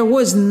 But there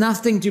was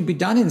nothing to be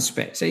done in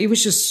space. It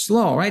was just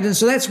slow, right? And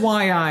so that's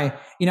why I,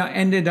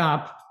 ended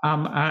up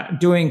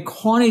doing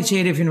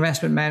quantitative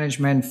investment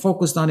management,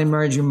 focused on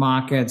emerging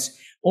markets,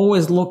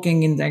 always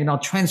looking in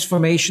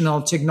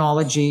transformational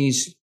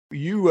technologies.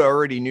 You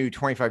already knew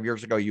 25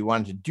 years ago you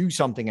wanted to do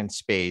something in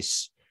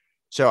space.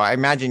 So I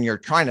imagine you're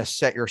trying to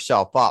set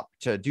yourself up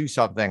to do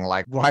something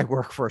like, why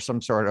work for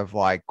some sort of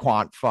like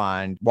quant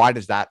fund? Why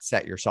does that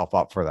set yourself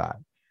up for that?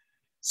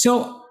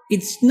 So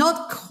it's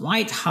not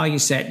quite how you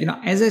said.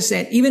 As I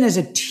said, even as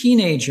a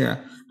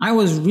teenager, I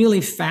was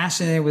really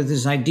fascinated with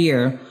this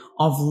idea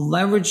of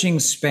leveraging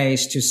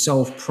space to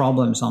solve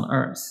problems on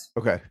Earth.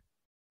 Okay.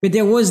 But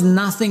there was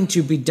nothing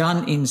to be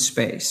done in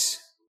space.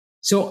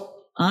 So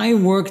I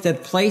worked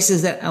at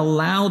places that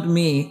allowed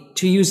me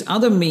to use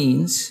other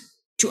means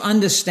to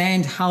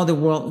understand how the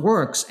world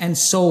works and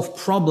solve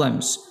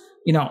problems,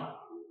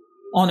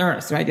 on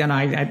Earth, right? And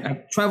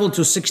I traveled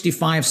to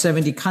 65,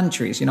 70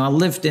 countries. I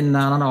lived in,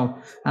 I don't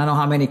know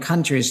how many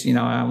countries,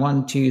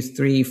 1, 2,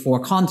 3, 4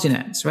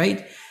 continents,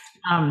 right?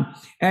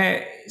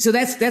 So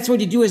that's what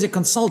you do as a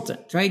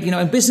consultant, right?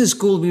 In business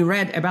school, we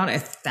read about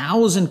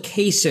 1,000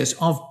 cases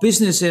of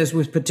businesses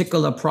with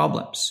particular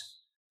problems.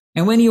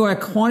 And when you are a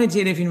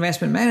quantitative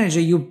investment manager,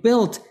 you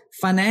build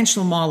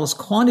financial models,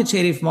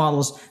 quantitative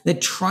models that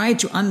try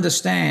to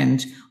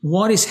understand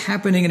what is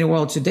happening in the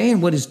world today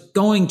and what is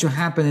going to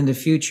happen in the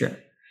future.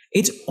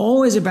 It's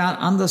always about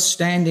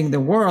understanding the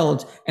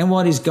world and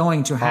what is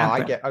going to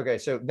happen. Okay.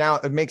 So now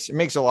it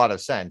makes a lot of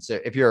sense.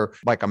 If you're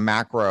like a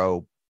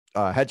macro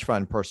hedge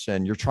fund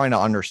person, you're trying to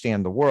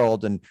understand the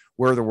world and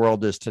where the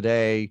world is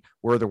today,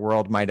 where the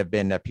world might have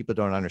been that people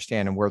don't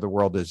understand, and where the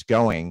world is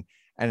going.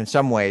 And in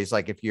some ways,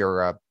 like if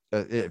you're a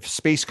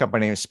space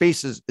company,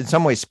 space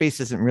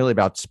isn't really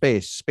about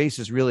space. Space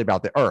is really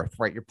about the Earth,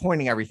 right? You're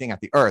pointing everything at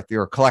the Earth.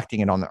 You're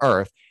collecting it on the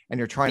Earth, and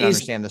you're trying to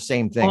understand the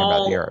same thing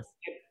about the Earth.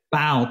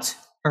 About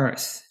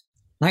Earth.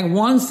 Like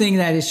one thing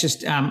that is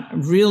just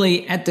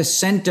really at the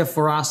center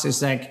for us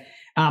is like,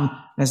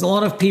 there's a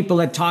lot of people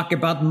that talk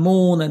about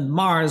moon and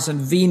Mars and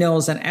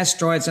Venus and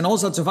asteroids and all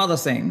sorts of other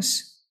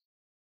things.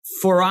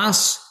 For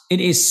us,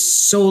 it is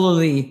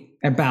solely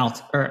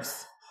about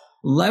Earth,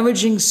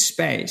 leveraging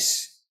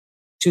space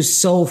to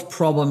solve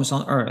problems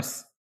on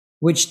Earth,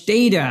 which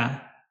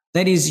data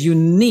that is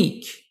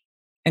unique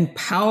and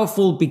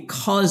powerful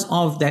because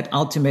of that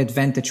ultimate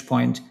vantage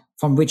point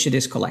from which it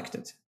is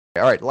collected.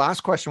 All right,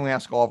 last question we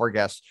ask all of our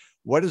guests.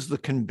 What is the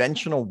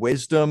conventional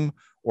wisdom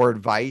or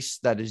advice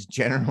that is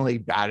generally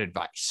bad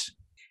advice?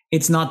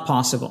 It's not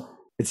possible.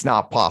 It's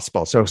not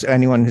possible. So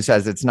anyone who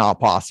says it's not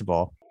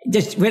possible.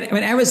 Just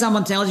whenever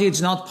someone tells you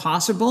it's not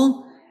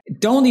possible,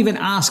 don't even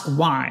ask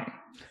why.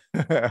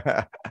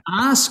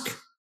 Ask,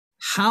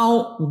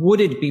 how would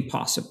it be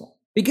possible?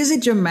 Because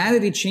it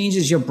dramatically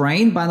changes your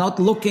brain by not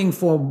looking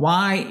for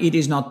why it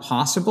is not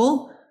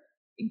possible.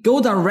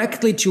 Go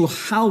directly to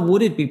how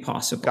would it be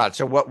possible? God,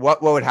 so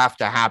what would have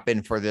to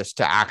happen for this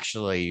to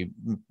actually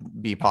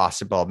be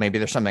possible? Maybe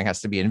there's something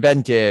has to be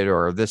invented,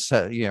 or this,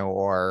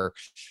 or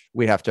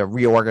we'd have to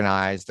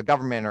reorganize the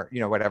government, or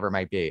whatever it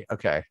might be.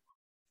 Okay.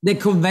 The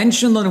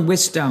conventional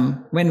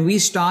wisdom when we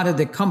started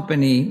the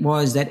company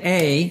was that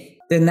the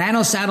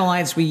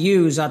nanosatellites we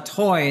use are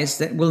toys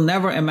that will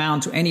never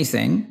amount to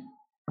anything.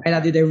 Right?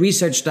 I did a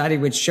research study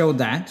which showed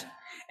that.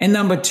 And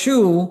number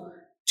two,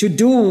 to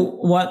do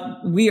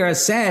what we are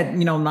said,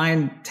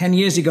 9-10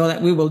 years ago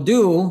that we will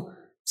do,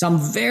 some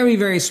very,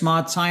 very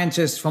smart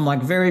scientists from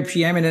like very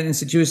preeminent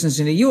institutions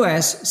in the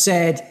US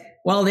said,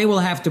 well, they will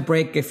have to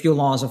break a few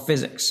laws of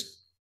physics.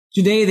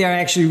 Today, they're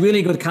actually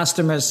really good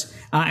customers,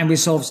 and we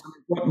solve some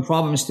important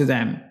problems to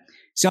them.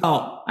 So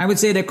I would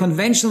say the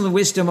conventional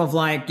wisdom of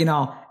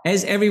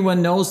as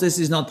everyone knows this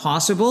is not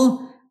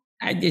possible,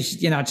 I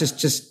just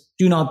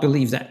do not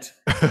believe that.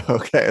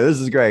 Okay, this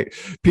is great.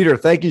 Peter,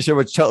 thank you so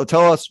much.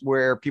 Tell us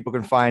where people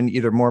can find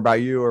either more about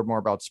you or more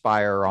about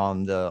Spire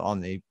on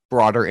the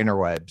broader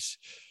interwebs.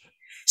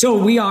 So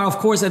we are, of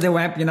course, at the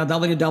web,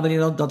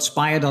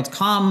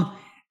 www.spire.com.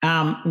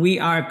 We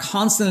are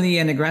constantly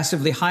and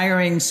aggressively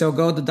hiring. So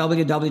go to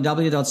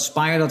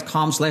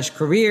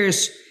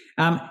www.spire.com/careers.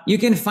 You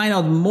can find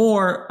out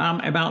more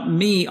about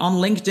me on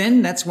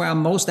LinkedIn. That's where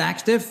I'm most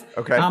active.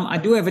 Okay. I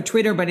do have a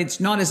Twitter, but it's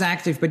not as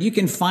active. But you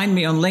can find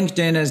me on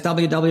LinkedIn as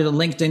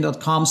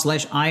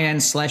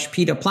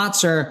www.linkedin.com/IN/Peter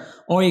Platzer,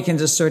 or you can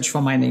just search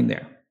for my name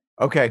there.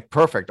 Okay,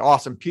 perfect.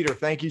 Awesome. Peter,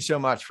 thank you so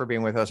much for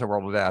being with us at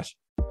World of DaaS.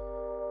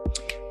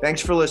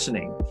 Thanks for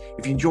listening.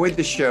 If you enjoyed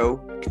the show,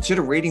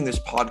 consider rating this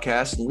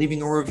podcast and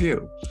leaving a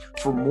review.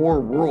 For more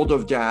World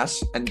of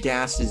DaaS, and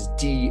DaaS is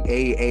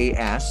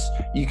DAAS,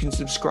 you can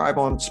subscribe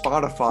on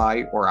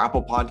Spotify or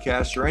Apple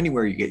Podcasts or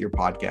anywhere you get your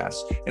podcasts.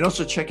 And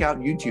also check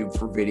out YouTube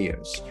for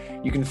videos.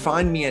 You can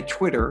find me at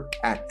Twitter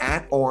at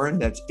 @Auren,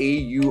 that's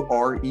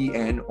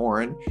AUREN,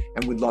 Auren,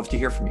 and we'd love to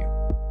hear from you.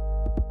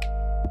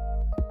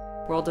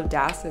 World of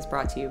DaaS is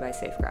brought to you by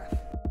Safegraph.